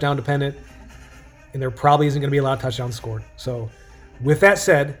extremely touchdown dependent, and there probably isn't going to be a lot of touchdowns scored. So with that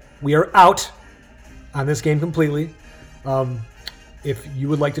said, we are out on this game completely. If you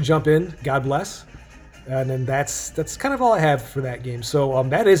would like to jump in, God bless. And then that's kind of all I have for that game. So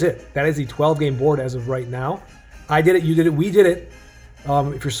that is it. That is the 12-game board as of right now. I did it, you did it, we did it.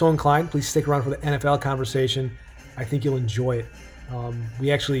 If you're so inclined, please stick around for the NFL conversation. I think you'll enjoy it.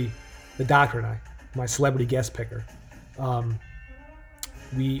 The doctor and I, my celebrity guest picker,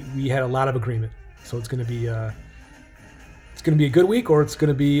 we had a lot of agreement. So it's going to be a good week or it's going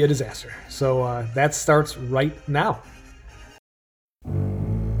to be a disaster. So that starts right now.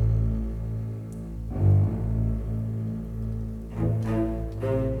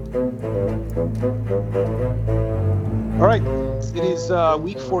 All right, it is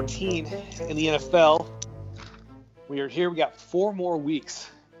week 14 in the NFL. We are here. We got 4 more weeks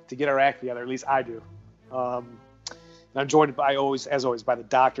to get our act together. At least I do. And I'm joined as always, by the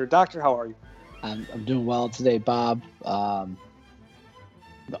doctor. Doctor, how are you? I'm doing well today, Bob. Odd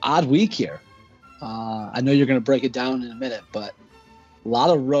week here. I know you're going to break it down in a minute, but a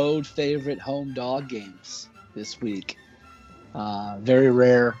lot of road favorite home dog games this week. Very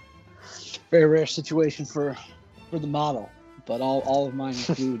rare situation for the model, but all of mine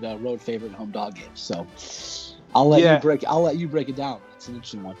include road favorite home dog games. So I'll let you break it down. It's an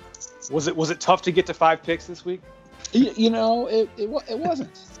interesting one. Was it tough to get to 5 picks this week? It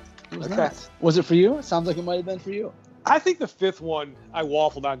wasn't. It was not. Was it for you? It sounds like it might have been for you. I think the 5th one I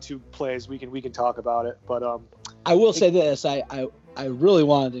waffled on 2 plays. We can talk about it, but I will say this: I really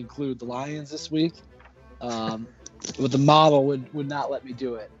wanted to include the Lions this week, but the model would not let me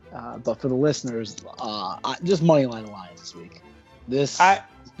do it. But for the listeners, just money line the Lions this week. This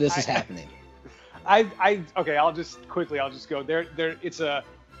is happening. I'll just go there.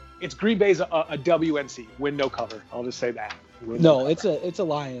 It's Green Bay's a WNC, win no cover. I'll just say that. It's a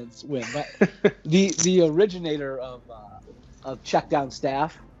Lions win. The originator of check down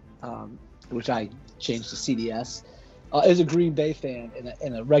staff, which I changed to CDS, is a Green Bay fan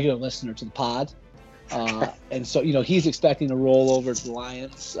and a regular listener to the pod. And so, he's expecting a roll over to the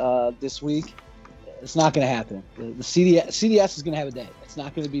Lions this week. It's not going to happen. The CDS is going to have a day. It's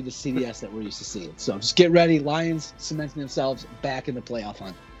not going to be the CDS that we're used to seeing. So just get ready. Lions cementing themselves back in the playoff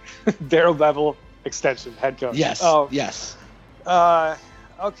hunt. Their level extension, head coach. Yes. Yes.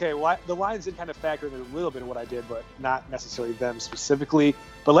 Okay. Well, the Lions did kind of factor in a little bit of what I did, but not necessarily them specifically.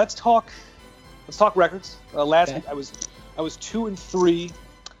 But let's talk records. Last week I was 2-3.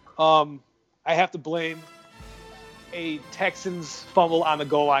 I have to blame a Texans fumble on the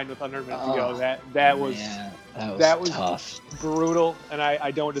goal line with under a minute to go. That was tough, brutal, and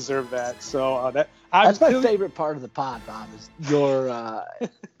I don't deserve that. So that's my favorite part of the pod, Bob.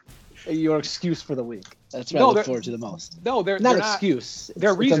 Is your excuse for the week. That's what I look forward to the most. No, they're not excuse.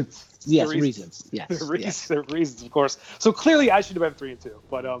 They're reasons. Reasons. Yes, they're reasons, of course. So clearly, I should have been 3-2,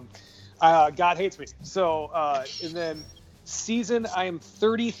 but God hates me. So and then. Season, I am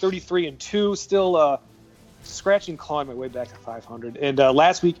 33-2, still scratching, clawing my way back to 500. And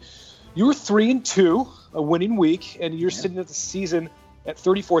last week, you were 3-2, a winning week, and you're sitting at the season at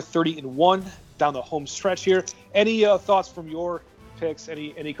 34-30-1 down the home stretch here. Any thoughts from your picks?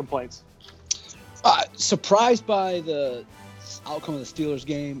 Any complaints? Surprised by the outcome of the Steelers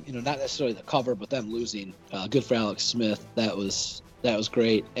game. Not necessarily the cover, but them losing. Good for Alex Smith. That was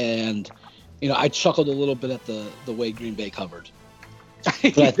great. And I chuckled a little bit at the way Green Bay covered,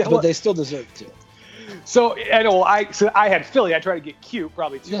 but they still deserved to. So I know I had Philly. I tried to get cute,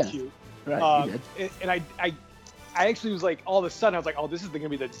 probably too cute. Right. You did. And I actually was like, all of a sudden, I was like, oh, this is going to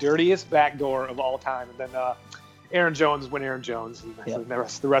be the dirtiest backdoor of all time. And then Aaron Jones went Aaron Jones, and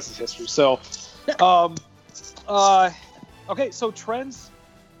the rest is history. So, okay, so trends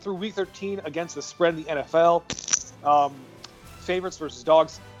through Week 13 against the spread in the NFL. Favorites versus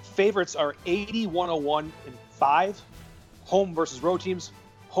dogs. Favorites are 80, 101, and 5. Home versus road teams.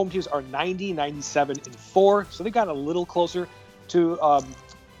 Home teams are 90, 97, and 4. So they got a little closer to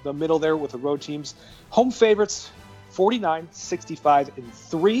the middle there with the road teams. Home favorites, 49, 65, and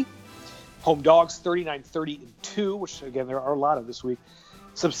 3. Home dogs, 39, 30, and 2, which, again, there are a lot of this week.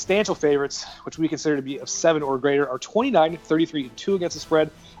 Substantial favorites, which we consider to be of 7 or greater, are 29, 33, and 2 against the spread.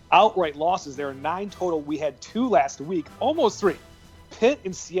 Outright losses, there are 9 total. We had 2 last week, almost 3. Pitt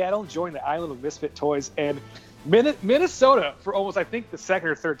and Seattle joined the island of misfit toys, and Minnesota, for almost, I think, the second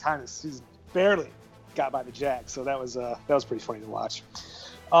or third time this season, barely got by the Jags. So that was pretty funny to watch.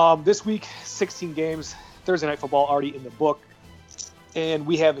 This week, 16 games, Thursday Night Football already in the book. And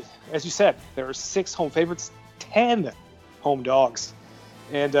we have, as you said, there are 6 home favorites, 10 home dogs.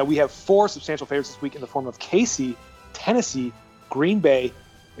 And we have 4 substantial favorites this week in the form of KC, Tennessee, Green Bay,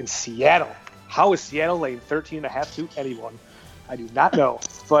 and Seattle. How is Seattle laying 13.5 to anyone? I do not know.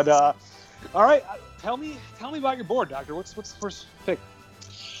 But, all right, tell me about your board, Doctor. What's the first pick?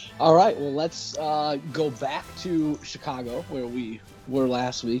 All right, well, let's go back to Chicago, where we were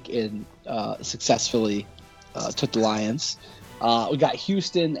last week, and successfully took the Lions. We got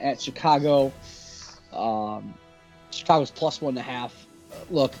Houston at Chicago. Chicago's plus 1.5.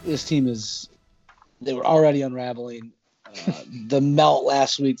 Look, this team they were already unraveling. The melt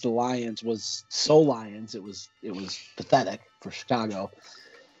last week, the Lions, was so Lions. It was pathetic for Chicago.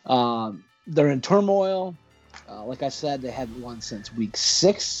 They're in turmoil. Like I said, they hadn't won since week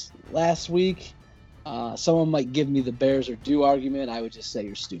 6 last week. Someone might give me the Bears are due argument. I would just say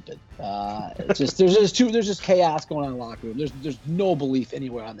you're stupid. It's just there's just chaos going on in the locker room. There's no belief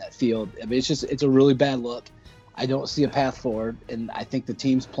anywhere on that field. I mean, it's a really bad look. I don't see a path forward, and I think the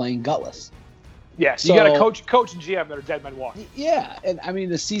team's playing gutless. Yeah, so you got a coach and GM that are dead men walking. Yeah, and I mean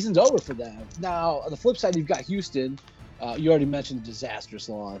the season's over for them. Now on the flip side, you've got Houston. You already mentioned the disastrous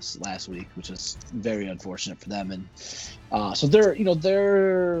loss last week, which is very unfortunate for them, and so they've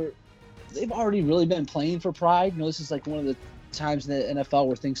already really been playing for pride. This is like one of the times in the NFL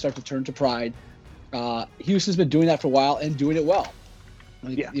where things start to turn to pride. Houston's been doing that for a while and doing it well.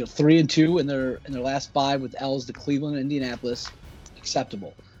 3-2 in their last 5 with L's to Cleveland and Indianapolis,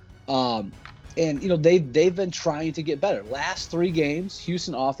 acceptable. And they've been trying to get better. Last 3 games,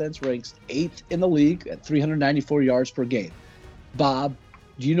 Houston offense ranks 8th in the league at 394 yards per game. Bob,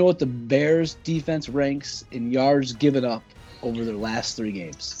 do you know what the Bears defense ranks in yards given up over their last 3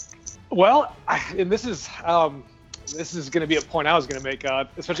 games? Well, and this is going to be a point I was going to make,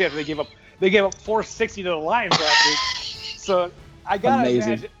 especially after they gave up 460 to the Lions last week. So I gotta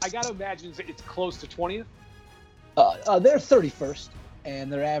imagine it's close to 20th. They're 31st.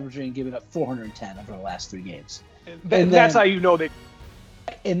 And they're averaging giving up 410 over the last 3 games. And that's how you know they.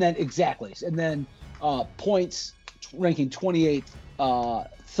 And then exactly. And then points ranking 28th,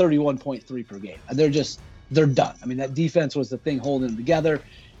 31.3 per game. And they're done. I mean, that defense was the thing holding them together.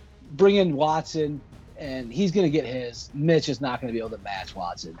 Bring in Watson, and he's going to get his. Mitch is not going to be able to match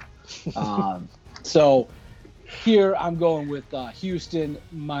Watson. So here I'm going with Houston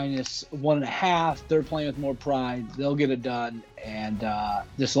minus 1.5. They're playing with more pride. They'll get it done. And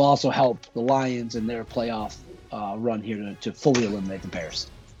this will also help the Lions in their playoff run here to fully eliminate the Bears.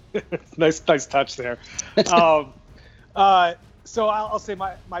 nice touch there. So I'll say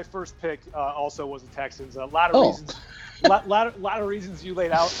my first pick also was the Texans. A lot of reasons. lot of reasons you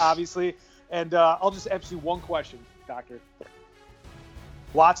laid out, obviously. And I'll just ask you one question, Doctor.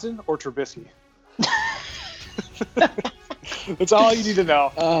 Watson or Trubisky? That's all you need to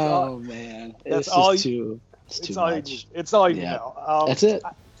know. Man, that's all it's too much. It's all you need to know. That's it.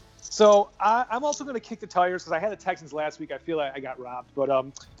 So I'm also going to kick the tires because I had the Texans last week. I feel like I got robbed, but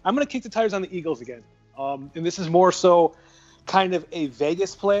I'm going to kick the tires on the Eagles again. And this is more so kind of a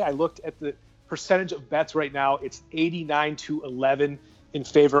Vegas play. I looked at the percentage of bets right now. It's 89-11 in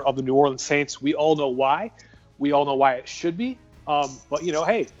favor of the New Orleans Saints. We all know why. We all know why it should be. But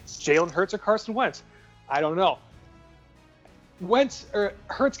hey, Jalen Hurts or Carson Wentz? I don't know.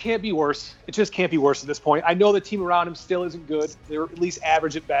 Hurts can't be worse. It just can't be worse at this point. I know the team around him still isn't good. They're at least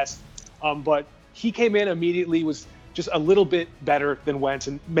average at best. But he came in immediately, was just a little bit better than Wentz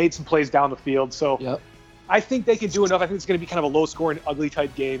and made some plays down the field. So yep. I think they can do enough. I think it's going to be kind of a low-scoring,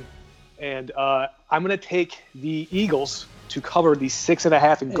 ugly-type game. And I'm going to take the Eagles to cover the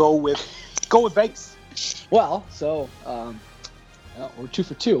 6.5 and go with Vegas. Well, so we're 2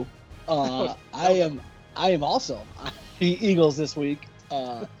 for 2. I am also Eagles this week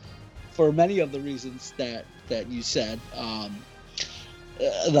for many of the reasons that you said.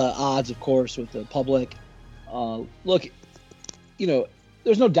 The odds, of course, with the public. Look,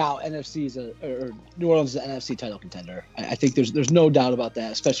 there's no doubt NFC or New Orleans is an NFC title contender. I think there's no doubt about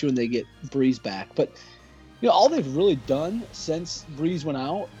that, especially when they get Breeze back. But all they've really done since Breeze went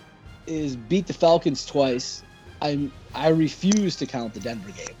out is beat the Falcons twice. I refuse to count the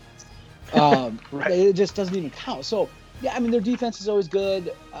Denver game. Right. It just doesn't even count. So yeah, I mean their defense is always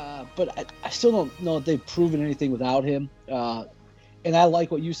good, but I still don't know if they've proven anything without him. And I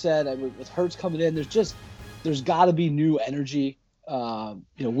like what you said. I mean, with Hurts coming in, there's got to be new energy.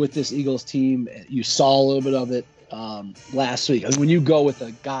 With this Eagles team, you saw a little bit of it last week. I mean, when you go with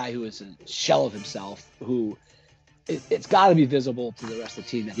a guy who is a shell of himself, who it's got to be visible to the rest of the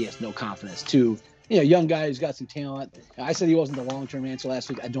team that he has no confidence. To young guy who's got some talent. I said he wasn't the long-term answer last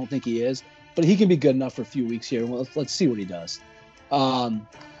week. I don't think he is, but he can be good enough for a few weeks here. Well, let's see what he does.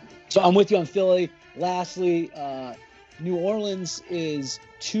 So I'm with you on Philly. Lastly, New Orleans is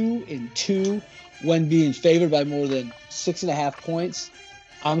 2-2 when being favored by more than 6.5 points.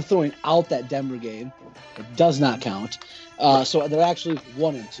 I'm throwing out that Denver game. It does not count. So they're actually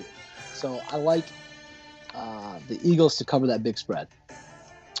 1-2. So I like the Eagles to cover that big spread.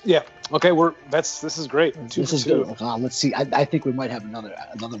 Yeah. Okay. This is great. This is good. Let's see. I think we might have another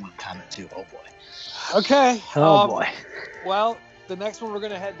one coming too. Oh boy. Okay. Oh boy. Well, the next one we're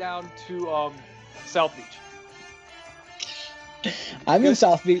gonna head down to South Beach. I'm in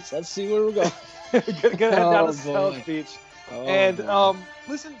South Beach. Let's see where we're going. Gonna head down to boy. South Beach. Oh, And boy.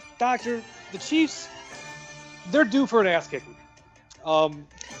 listen, Doctor, the Chiefs, they're due for an ass kicking.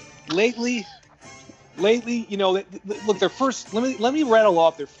 Lately, look, their first. Let me rattle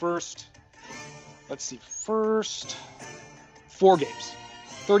off their first. Let's see, first 4 games: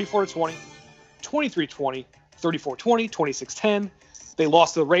 34-20, 23-20, 34-20, 26-10. They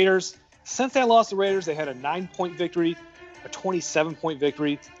lost to the Raiders. Since they lost to the Raiders, they had a 9-point victory, a 27-point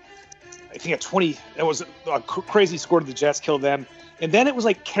victory. I think it was a crazy score to the Jets, killed them. And then it was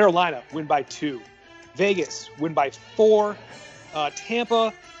like Carolina win by 2. Vegas win by 4.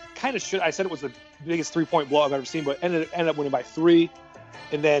 Tampa kind of I said it was the biggest 3-point blow I've ever seen, but ended up winning by 3.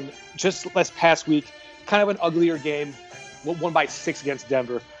 And then just this past week, kind of an uglier game, won by 6 against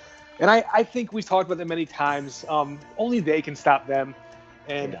Denver. And I think we've talked about them many times. Only they can stop them.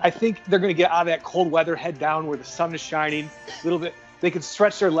 And I think they're going to get out of that cold weather, head down where the sun is shining a little bit. They can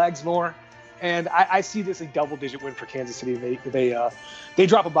stretch their legs more. And I see this a double-digit win for Kansas City. They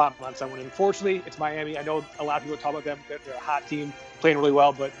drop a bomb on someone. Unfortunately, it's Miami. I know a lot of people talk about them. They're a hot team, playing really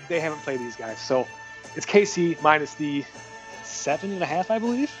well, but they haven't played these guys. So it's KC minus the 7.5, I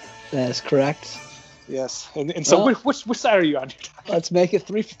believe. That is correct. Yes. And so which side are you on? Let's make it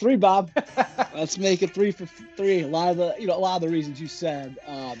 3 for 3, Bob. Let's make it 3 for 3. A lot of the reasons you said.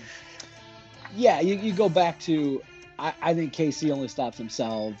 You go back to. I think KC only stops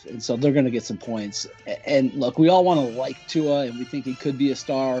themselves, and so they're going to get some points. And look, we all want to like Tua, and we think he could be a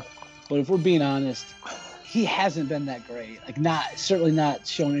star. But if we're being honest, he hasn't been that great. Certainly not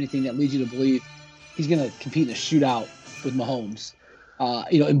showing anything that leads you to believe he's going to compete in a shootout with Mahomes.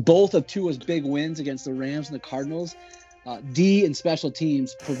 In both of Tua's big wins against the Rams and the Cardinals, D and special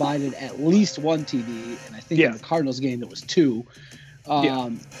teams provided at least 1 TD, and I think in the Cardinals game it was 2.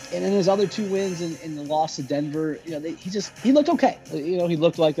 And in his other 2 wins in the loss to Denver, he looked okay. He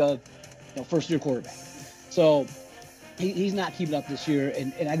looked like a first-year quarterback. So he's not keeping up this year.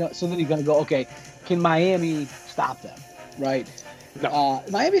 And I know. So then you're going to go, okay, can Miami stop them? Right? No.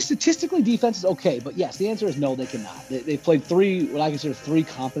 Miami's statistically defense is okay, but yes, the answer is no, they cannot. They played 3, what I consider 3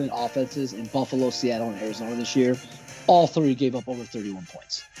 competent offenses in Buffalo, Seattle, and Arizona this year. All 3 gave up over 31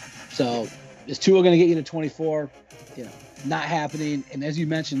 points. So is Tua going to get you to 24? Not happening. And as you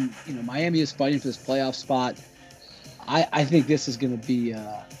mentioned, Miami is fighting for this playoff spot. I think this is going to be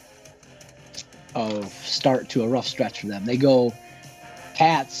a start to a rough stretch for them. They go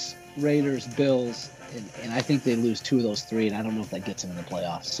Pats, Raiders, Bills, and I think they lose 2 of those 3, and I don't know if that gets them in the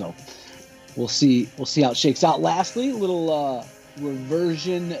playoffs. So we'll see how it shakes out. Lastly, a little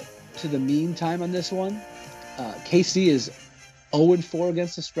reversion to the mean time on this one. KC is 0-4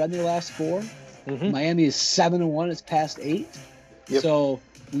 against the spread in their last 4. Mm-hmm. Miami is 7-1. It's past 8. Yep. So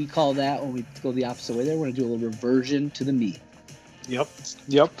we call that, when we go the opposite way there, we're going to do a little reversion to the mean. Yep.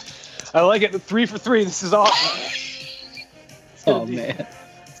 I like it. The 3 for 3. This is awesome. Man.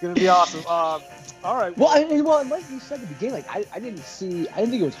 It's going to be awesome. All right. Well, like you said at the beginning, I didn't think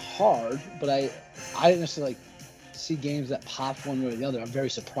it was hard, but I didn't necessarily see games that popped one way or the other. I'm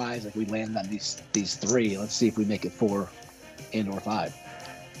very surprised we landed on these 3. Let's see if we make it 4 and/or 5.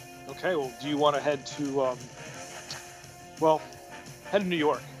 Okay, well, do you want to head to, head to New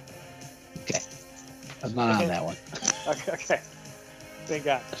York? Okay. I'm not on that one. Okay. Thank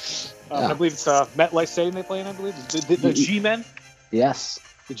God. I believe it's MetLife Stadium they play in, I believe. The G-Men? Yes.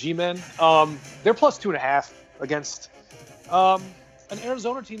 The G-Men. They're plus 2.5 against an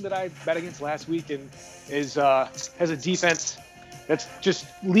Arizona team that I bet against last week and has a defense that's just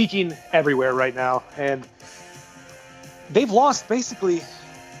leaking everywhere right now. And they've basically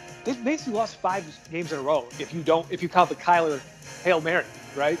lost 5 games in a row if you count the Kyler Hail Mary,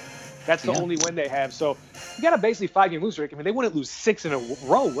 right? That's the only win they have. So you got a basically 5-game lose streak. I mean, they wouldn't lose 6 in a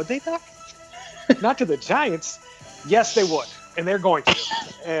row, would they, Doc? Not to the Giants. Yes, they would, and they're going to.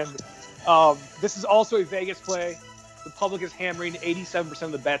 And this is also a Vegas play. The public is hammering. 87%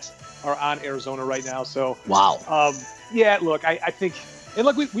 of the bets are on Arizona right now. So wow. Yeah, look, I think, and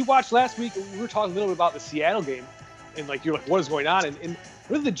look, we watched last week. We were talking a little bit about the Seattle game, and like you're like, what is going on? And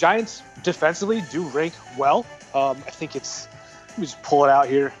really, the Giants defensively do rank well. I think it's. Let me just pull it out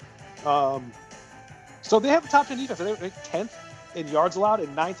here. So they have a top 10 defense. They're 10th in yards allowed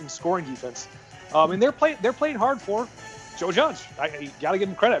and 9th in scoring defense. And they're playing hard for Joe Judge. You got to give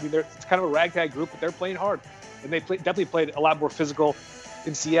them credit. I mean, it's kind of a ragtag group, but they're playing hard. And they definitely played a lot more physical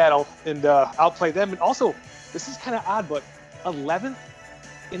in Seattle and outplayed them. And also, this is kind of odd, but 11th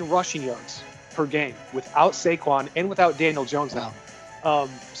in rushing yards per game without Saquon and without Daniel Jones now.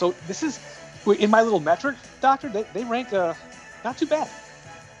 So this is, in my little metric, Doctor, they rank not too bad.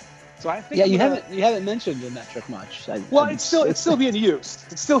 So I think you haven't mentioned the metric much. It's still being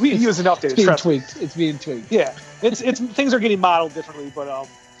used. It's still being used and updated. It's being tweaked. Yeah, it's things are getting modeled differently, but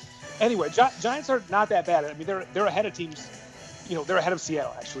anyway, Giants are not that bad. I mean, they're ahead of teams. They're ahead of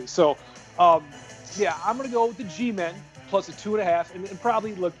Seattle actually. So I'm gonna go with the G-Men plus a 2.5, and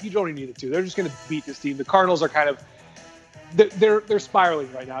probably look. You don't even need it to. They're just gonna beat this team. The Cardinals are kind of they're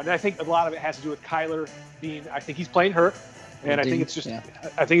spiraling right now, and I think a lot of it has to do with Kyler being. I think he's playing hurt. And I think it's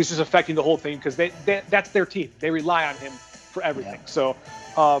just affecting the whole thing because that's their team. They rely on him for everything. Yeah. So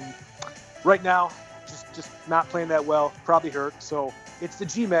right now, just not playing that well, probably hurt. So it's the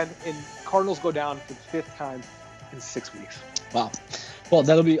G-Men, and Cardinals go down for the 5th time in 6 weeks. Wow. Well,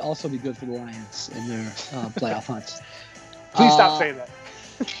 that'll also be good for the Lions in their playoff hunts. Please stop saying that.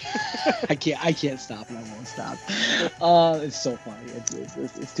 I can't stop, and I won't stop. It's so funny.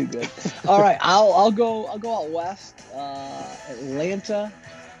 It's too good. All right, I'll go out west. Atlanta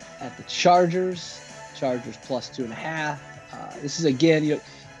at the Chargers. Chargers plus 2.5. This is again,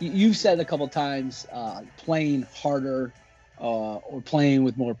 you've said it a couple times, playing harder or playing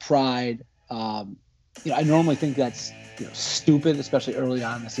with more pride. I normally think that's stupid, especially early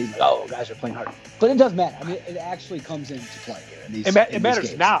on in the season. Like, guys are playing hard, but it does matter. I mean, it actually comes into play here. It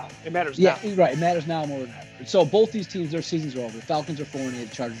matters now. It matters now. Yeah, right. It matters now more than ever. So both these teams, their seasons are over. The Falcons are 4-8.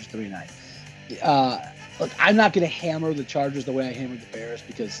 The Chargers 3-9. Look, I'm not going to hammer the Chargers the way I hammered the Bears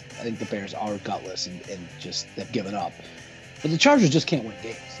because I think the Bears are gutless and just have given up. But the Chargers just can't win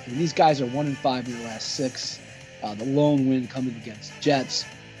games. I mean, these guys are 1-5 in their last 6. The lone win coming against Jets.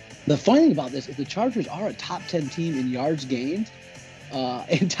 The funny thing about this is the Chargers are a top 10 team in yards gained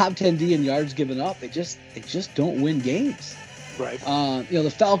and top 10 D in yards given up. They just don't win games. Right.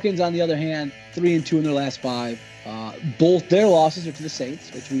 The Falcons, on the other hand, 3-2 in their last 5. Both their losses are to the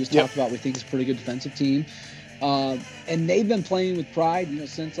Saints, which we just talked about. We think is a pretty good defensive team. And they've been playing with pride,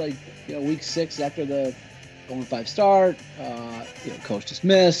 since week 6 after the 0-5 start. Coach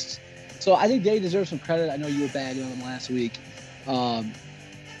dismissed. So I think they deserve some credit. I know you were bagging on them last week.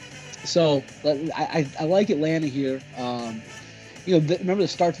 So I like Atlanta here. Remember the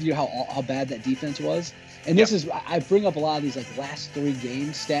start of the year how bad that defense was, and this is I bring up a lot of these last 3 game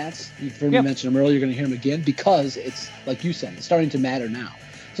stats. You've heard me mention them earlier. You're going to hear them again because it's like you said, it's starting to matter now.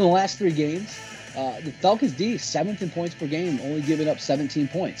 So in the last 3 games, the Falcons D 7th in points per game, only giving up 17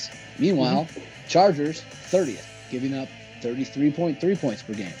 points. Meanwhile, Chargers 30th, giving up 33.3 points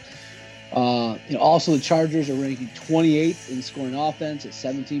per game. Also the Chargers are ranking 28th in scoring offense at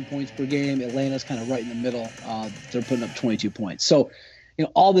 17 points per game. Atlanta's kind of right in the middle. They're putting up 22 points. So,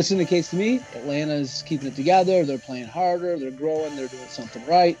 all this indicates to me Atlanta's keeping it together. They're playing harder. They're growing. They're doing something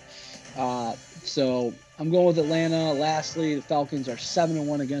right. So I'm going with Atlanta. Lastly, the Falcons are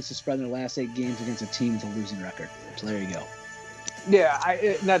 7-1 against the spread in their last 8 games against a team with a losing record. So there you go. Yeah,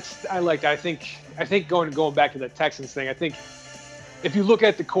 I like that. I think going back to the Texans thing, I think if you look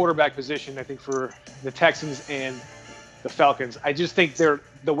at the quarterback position, I think for the Texans and the Falcons, I just think the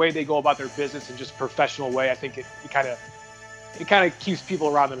way they go about their business in just a professional way, I think it kind of keeps people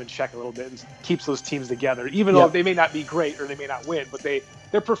around them in check a little bit and keeps those teams together, even though they may not be great or they may not win, but they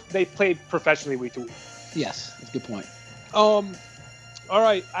play professionally week to week. Yes, that's a good point. All All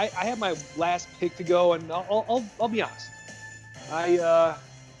right, I have my last pick to go, and I'll be honest. I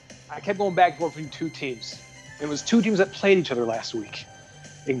kept going back and forth between two teams. It was two teams that played each other last week,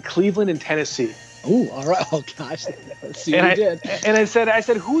 in Cleveland and Tennessee. Oh, all right. Oh gosh, let's see And what you did. And I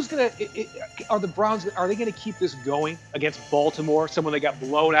said, who's gonna? Are the Browns? Are they gonna keep this going against Baltimore? Someone they got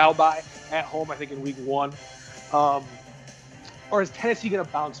blown out by at home, I think in Week 1, or is Tennessee gonna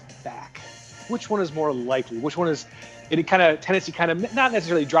bounce back? Which one is more likely? Which one is? Tennessee kind of not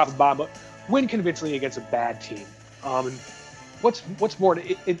necessarily drop a bomb, but win convincingly against a bad team. And what's more,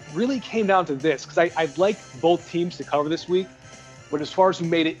 it really came down to this, because I'd like both teams to cover this week, but as far as who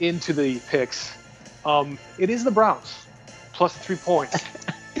made it into the picks, it is the Browns plus 3 points.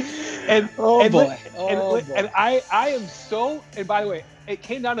 And I am so, and by the way, it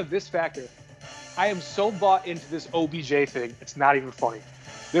came down to this factor. I am so bought into this OBJ thing. It's not even funny.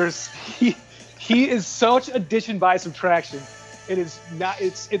 He is such addition by subtraction. It is not.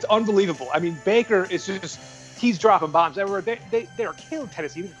 It's unbelievable. I mean, Baker is just. He's dropping bombs everywhere. They are killing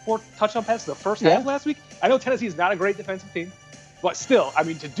Tennessee. 4 touchdown passes the first half last week. I know Tennessee is not a great defensive team, but still, I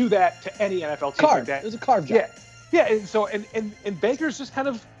mean, to do that to any NFL team like that, it was a carve job. Yeah, and so and Baker's just kind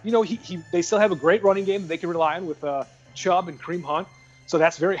of, you know, they still have a great running game that they can rely on with Chubb and Kareem Hunt, so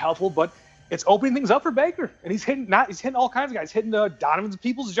that's very helpful. But it's opening things up for Baker, and he's hitting all kinds of guys, hitting Donovan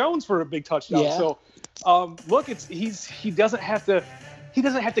Peoples-Jones for a big touchdown. Yeah. So look, he doesn't have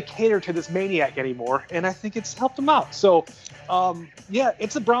to cater to this maniac anymore, and I think it's helped him out. So,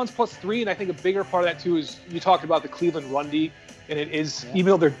 it's the Browns plus 3, and I think a bigger part of that too is you talked about the Cleveland run D, and it is,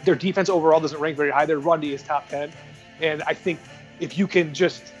 even though their defense overall doesn't rank very high, their run D is top 10, and I think if you can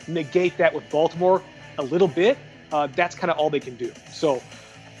just negate that with Baltimore a little bit, that's kind of all they can do. So,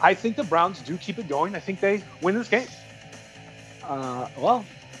 I think the Browns do keep it going. I think they win this game. Well,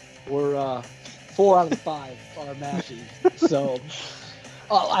 we're 4 out of 5 are matching, so.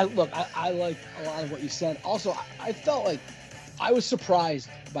 I like a lot of what you said. Also, I felt like I was surprised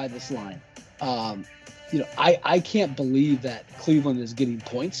by this line. I can't believe that Cleveland is getting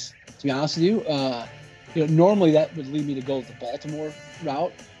points, to be honest with you. Normally that would lead me to go with the Baltimore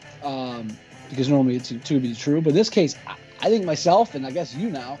route, because normally it's too good to be true. But in this case, I think myself, and I guess you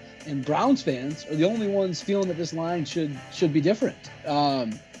now, and Browns fans are the only ones feeling that this line should be different.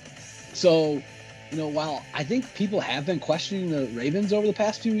 While I think people have been questioning the Ravens over the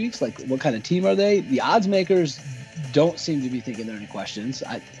past few weeks, like what kind of team are they? The odds makers don't seem to be thinking there are any questions.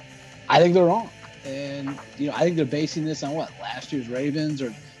 I think they're wrong. And, I think they're basing this on last year's Ravens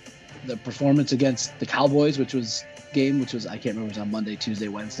or the performance against the Cowboys, which was, I can't remember if it was on Monday, Tuesday,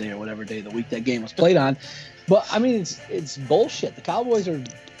 Wednesday, or whatever day of the week that game was played on. But, I mean, it's bullshit. The Cowboys are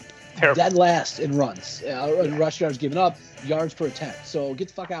terrible. Dead last in runs, in rush yards given up, yards per attempt. So get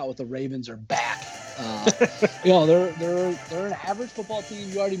the fuck out with the Ravens are back. They're an average football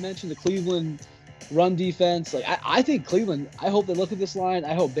team. You already mentioned the Cleveland run defense. Like I think Cleveland. I hope they look at this line.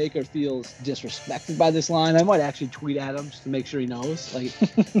 I hope Baker feels disrespected by this line. I might actually tweet at him just to make sure he knows. Like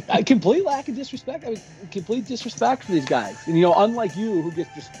a complete lack of disrespect. Complete disrespect for these guys. And unlike you, who gets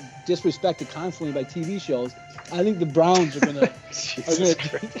disrespected constantly by TV shows, I think the Browns are gonna.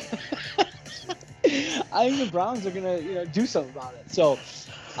 I think the Browns are gonna do something about it. So.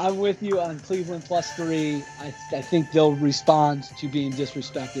 I'm with you on Cleveland plus 3. I think they'll respond to being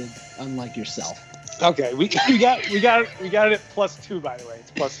disrespected, unlike yourself. Okay, we got it at plus 2, by the way.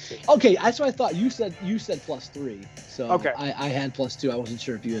 It's plus 2. Okay, that's what I thought. You said plus 3. So okay. I had plus 2. I wasn't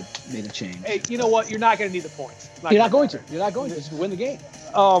sure if you had made a change. Hey, you know what? You're not going to need the points. You're not going to. You're not going to. Just win the game.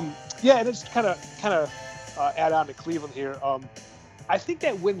 And it's kind of add on to Cleveland here. I think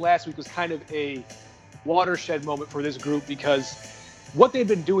that win last week was kind of a watershed moment for this group, because what they've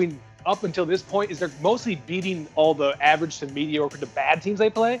been doing up until this point is they're mostly beating all the average to mediocre to bad teams they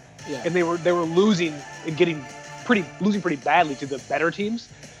play, and they were losing and losing pretty badly to the better teams.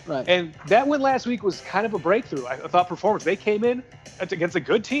 Right. And that win last week was kind of a breakthrough. I thought performance. They came in against a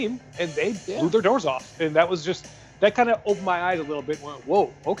good team and they blew their doors off, and that kind of opened my eyes a little bit. Went,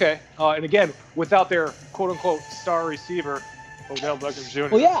 whoa, okay. And again, without their quote unquote star receiver, Odell Beckham Jr.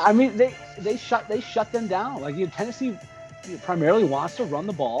 Well, yeah, I mean they shut them down. Like Tennessee primarily wants to run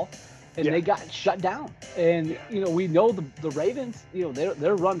the ball, and they got shut down. And we know the Ravens,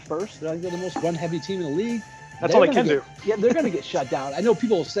 they're run first. They're the most run heavy team in the league. That's all they can do. Yeah, they're going to get shut down. I know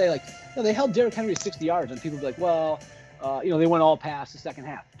people will say they held Derrick Henry to 60 yards, and people will be like, well, they went all past the second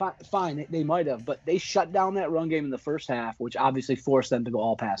half. Fine, they might have, but they shut down that run game in the first half, which obviously forced them to go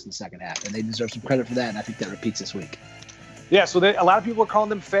all past in the second half, and they deserve some credit for that. And I think that repeats this week. Yeah, so a lot of people are calling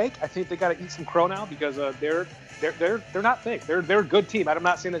them fake. I think they got to eat some crow now, because they're not fake. They're a good team. I'm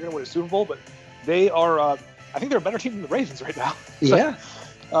not saying they're going to win a Super Bowl, but they are I think they're a better team than the Ravens right now. Yeah.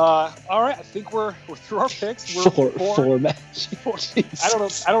 All right, I think we're through our picks. We're Four matches. I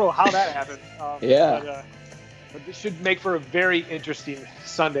don't know how that happened. Yeah. But this should make for a very interesting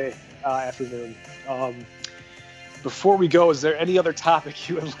Sunday afternoon. Before we go, is there any other topic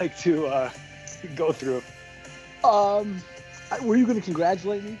you would like to go through? Were you going to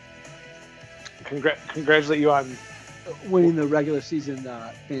congratulate me? Congratulate you on winning the regular season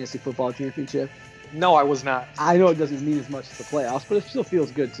fantasy football championship? No, I was not. I know it doesn't mean as much as the playoffs, but it still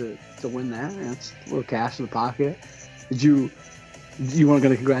feels good to win that. It's a little cash in the pocket. You weren't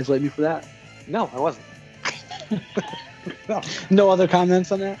going to congratulate me for that? No, I wasn't. No. No other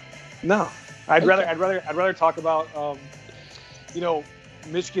comments on that? No. I'd rather talk about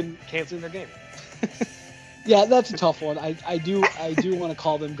Michigan canceling their game. Yeah, that's a tough one. I do want to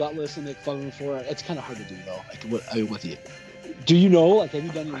call them gutless and make fun of them for it. It's kind of hard to do though. With you, do you know? Have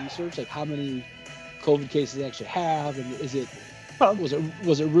you done your research? How many COVID cases they actually have, and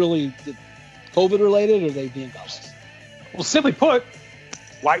was it really COVID related, or are they being gutless? Well, simply put,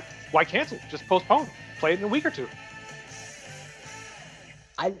 why cancel? Just postpone. Play it in a week or two.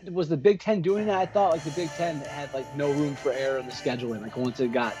 Was the Big Ten doing that? I thought the Big Ten had no room for error in the scheduling. Once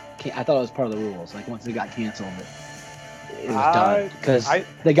it got, I thought it was part of the rules. Once it got canceled, it was done because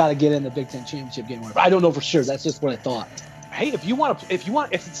they got to get in the Big Ten championship game. I don't know for sure. That's just what I thought. Hey, if it's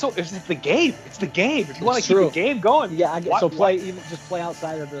the game. It's the game. If you want to keep the game going, yeah. I guess just play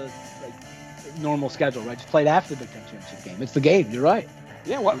outside of the normal schedule, right? Just play it after the Big Ten championship game. It's the game. You're right.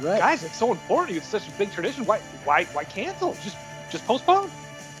 Yeah, right. Guys, it's so important. It's such a big tradition. Why cancel? Just postpone.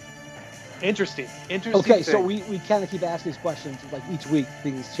 Interesting. Okay, so we kind of keep asking these questions. Each week,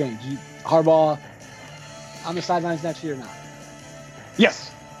 things change. Harbaugh on the sidelines next year or not?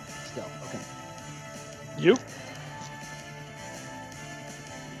 Yes. Still, okay. You?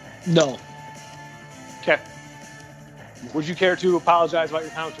 No. Okay. Would you care to apologize about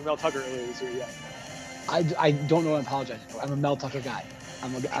your comments for Mel Tucker earlier this year yet? I don't know what I'm apologizing for. I'm a Mel Tucker guy.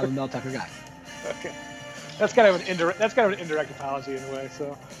 I'm a Mel Tucker guy. Okay. That's kind of an indirect apology in a way.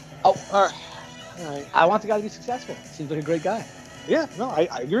 So. Oh, all right. I want the guy to be successful. Seems like a great guy. Yeah. No, I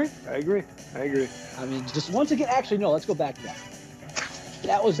agree. I mean, just once again, actually, no. Let's go back to that.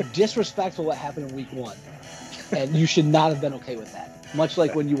 That was disrespectful. What happened in week 1, and you should not have been okay with that. Much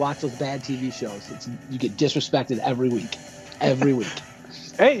like when you watch those bad TV shows, you get disrespected every week. Every week.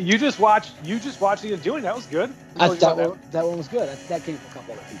 Hey, you just watched the doing. That was good. That one was good. That came from a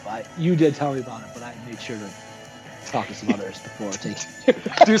couple other people. You did tell me about it, but I made sure to talk to some others before taking.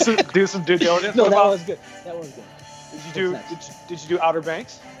 do some due diligence. No, that was good. Did you do Outer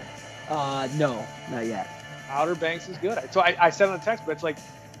Banks? No, not yet. Outer Banks is good. So I said on the text, but it's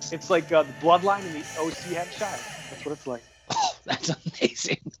like the bloodline in the OC had a child. That's what it's like. Oh, that's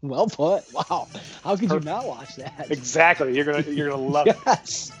amazing. Well put. Wow. How could you not watch that? Exactly. You're gonna love it.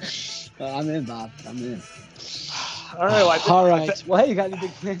 Yes. I'm in, Bob. I'm in. All right. All right. Well, hey, you got any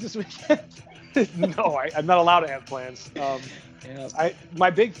big plans this weekend? No, I'm not allowed to have plans. Yeah. My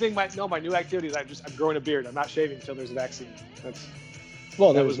big thing, my new activity is I'm growing a beard. I'm not shaving until there's a vaccine. There's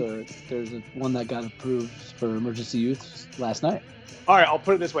a one that got approved for emergency use last night. All right, I'll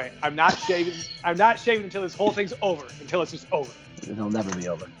put it this way: I'm not shaving until this whole thing's over. Until it's just over. It'll never be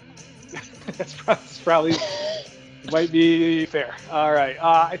over. That's probably might be fair. All right,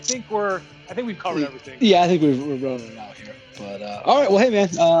 I think we've covered everything. Yeah, I think we're running out here. But all right, well, hey man,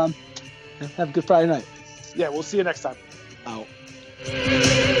 have a good Friday night. Yeah, we'll see you next time. Out.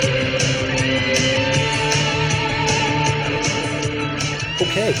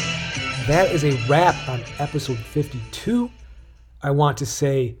 Okay, that is a wrap on episode 52. I want to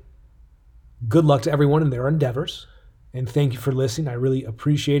say good luck to everyone in their endeavors, and thank you for listening. I really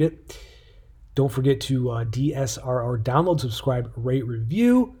appreciate it. Don't forget to DSRR download, subscribe, rate,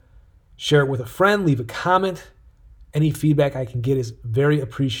 review, share it with a friend, leave a comment. Any feedback I can get is very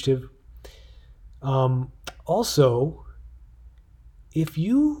appreciative. Also, if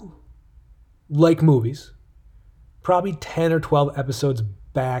you like movies, probably 10 or 12 episodes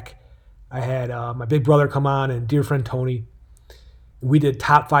back, I had my big brother come on and dear friend Tony. We did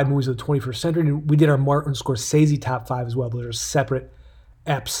top 5 movies of the 21st century, and we did our Martin Scorsese top 5 as well, but there's separate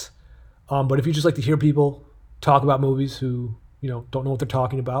eps. But if you just like to hear people talk about movies who don't know what they're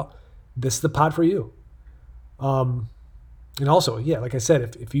talking about, this is the pod for you. And also, yeah, like I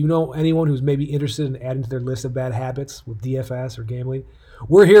said, if you know anyone who's maybe interested in adding to their list of bad habits with DFS or gambling,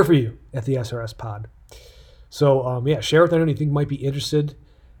 we're here for you at the SRS Pod. So, share with anyone you think might be interested.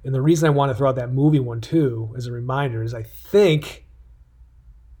 And the reason I want to throw out that movie one, too, as a reminder, is I think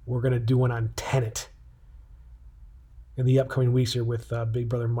we're going to do one on Tenet. in the upcoming weeks here with Big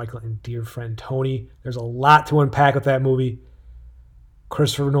Brother Michael and dear friend Tony. There's a lot to unpack with that movie.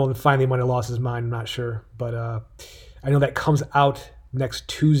 Christopher Nolan finally might have lost his mind, I'm not sure. But I know that comes out next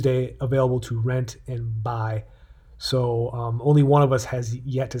Tuesday, available to rent and buy. So only one of us has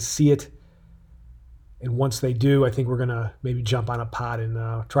yet to see it. And once they do, I think we're going to maybe jump on a pod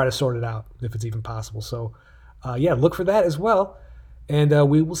and try to sort it out, if it's even possible. So look for that as well. And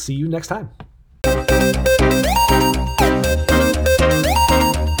we will see you next time.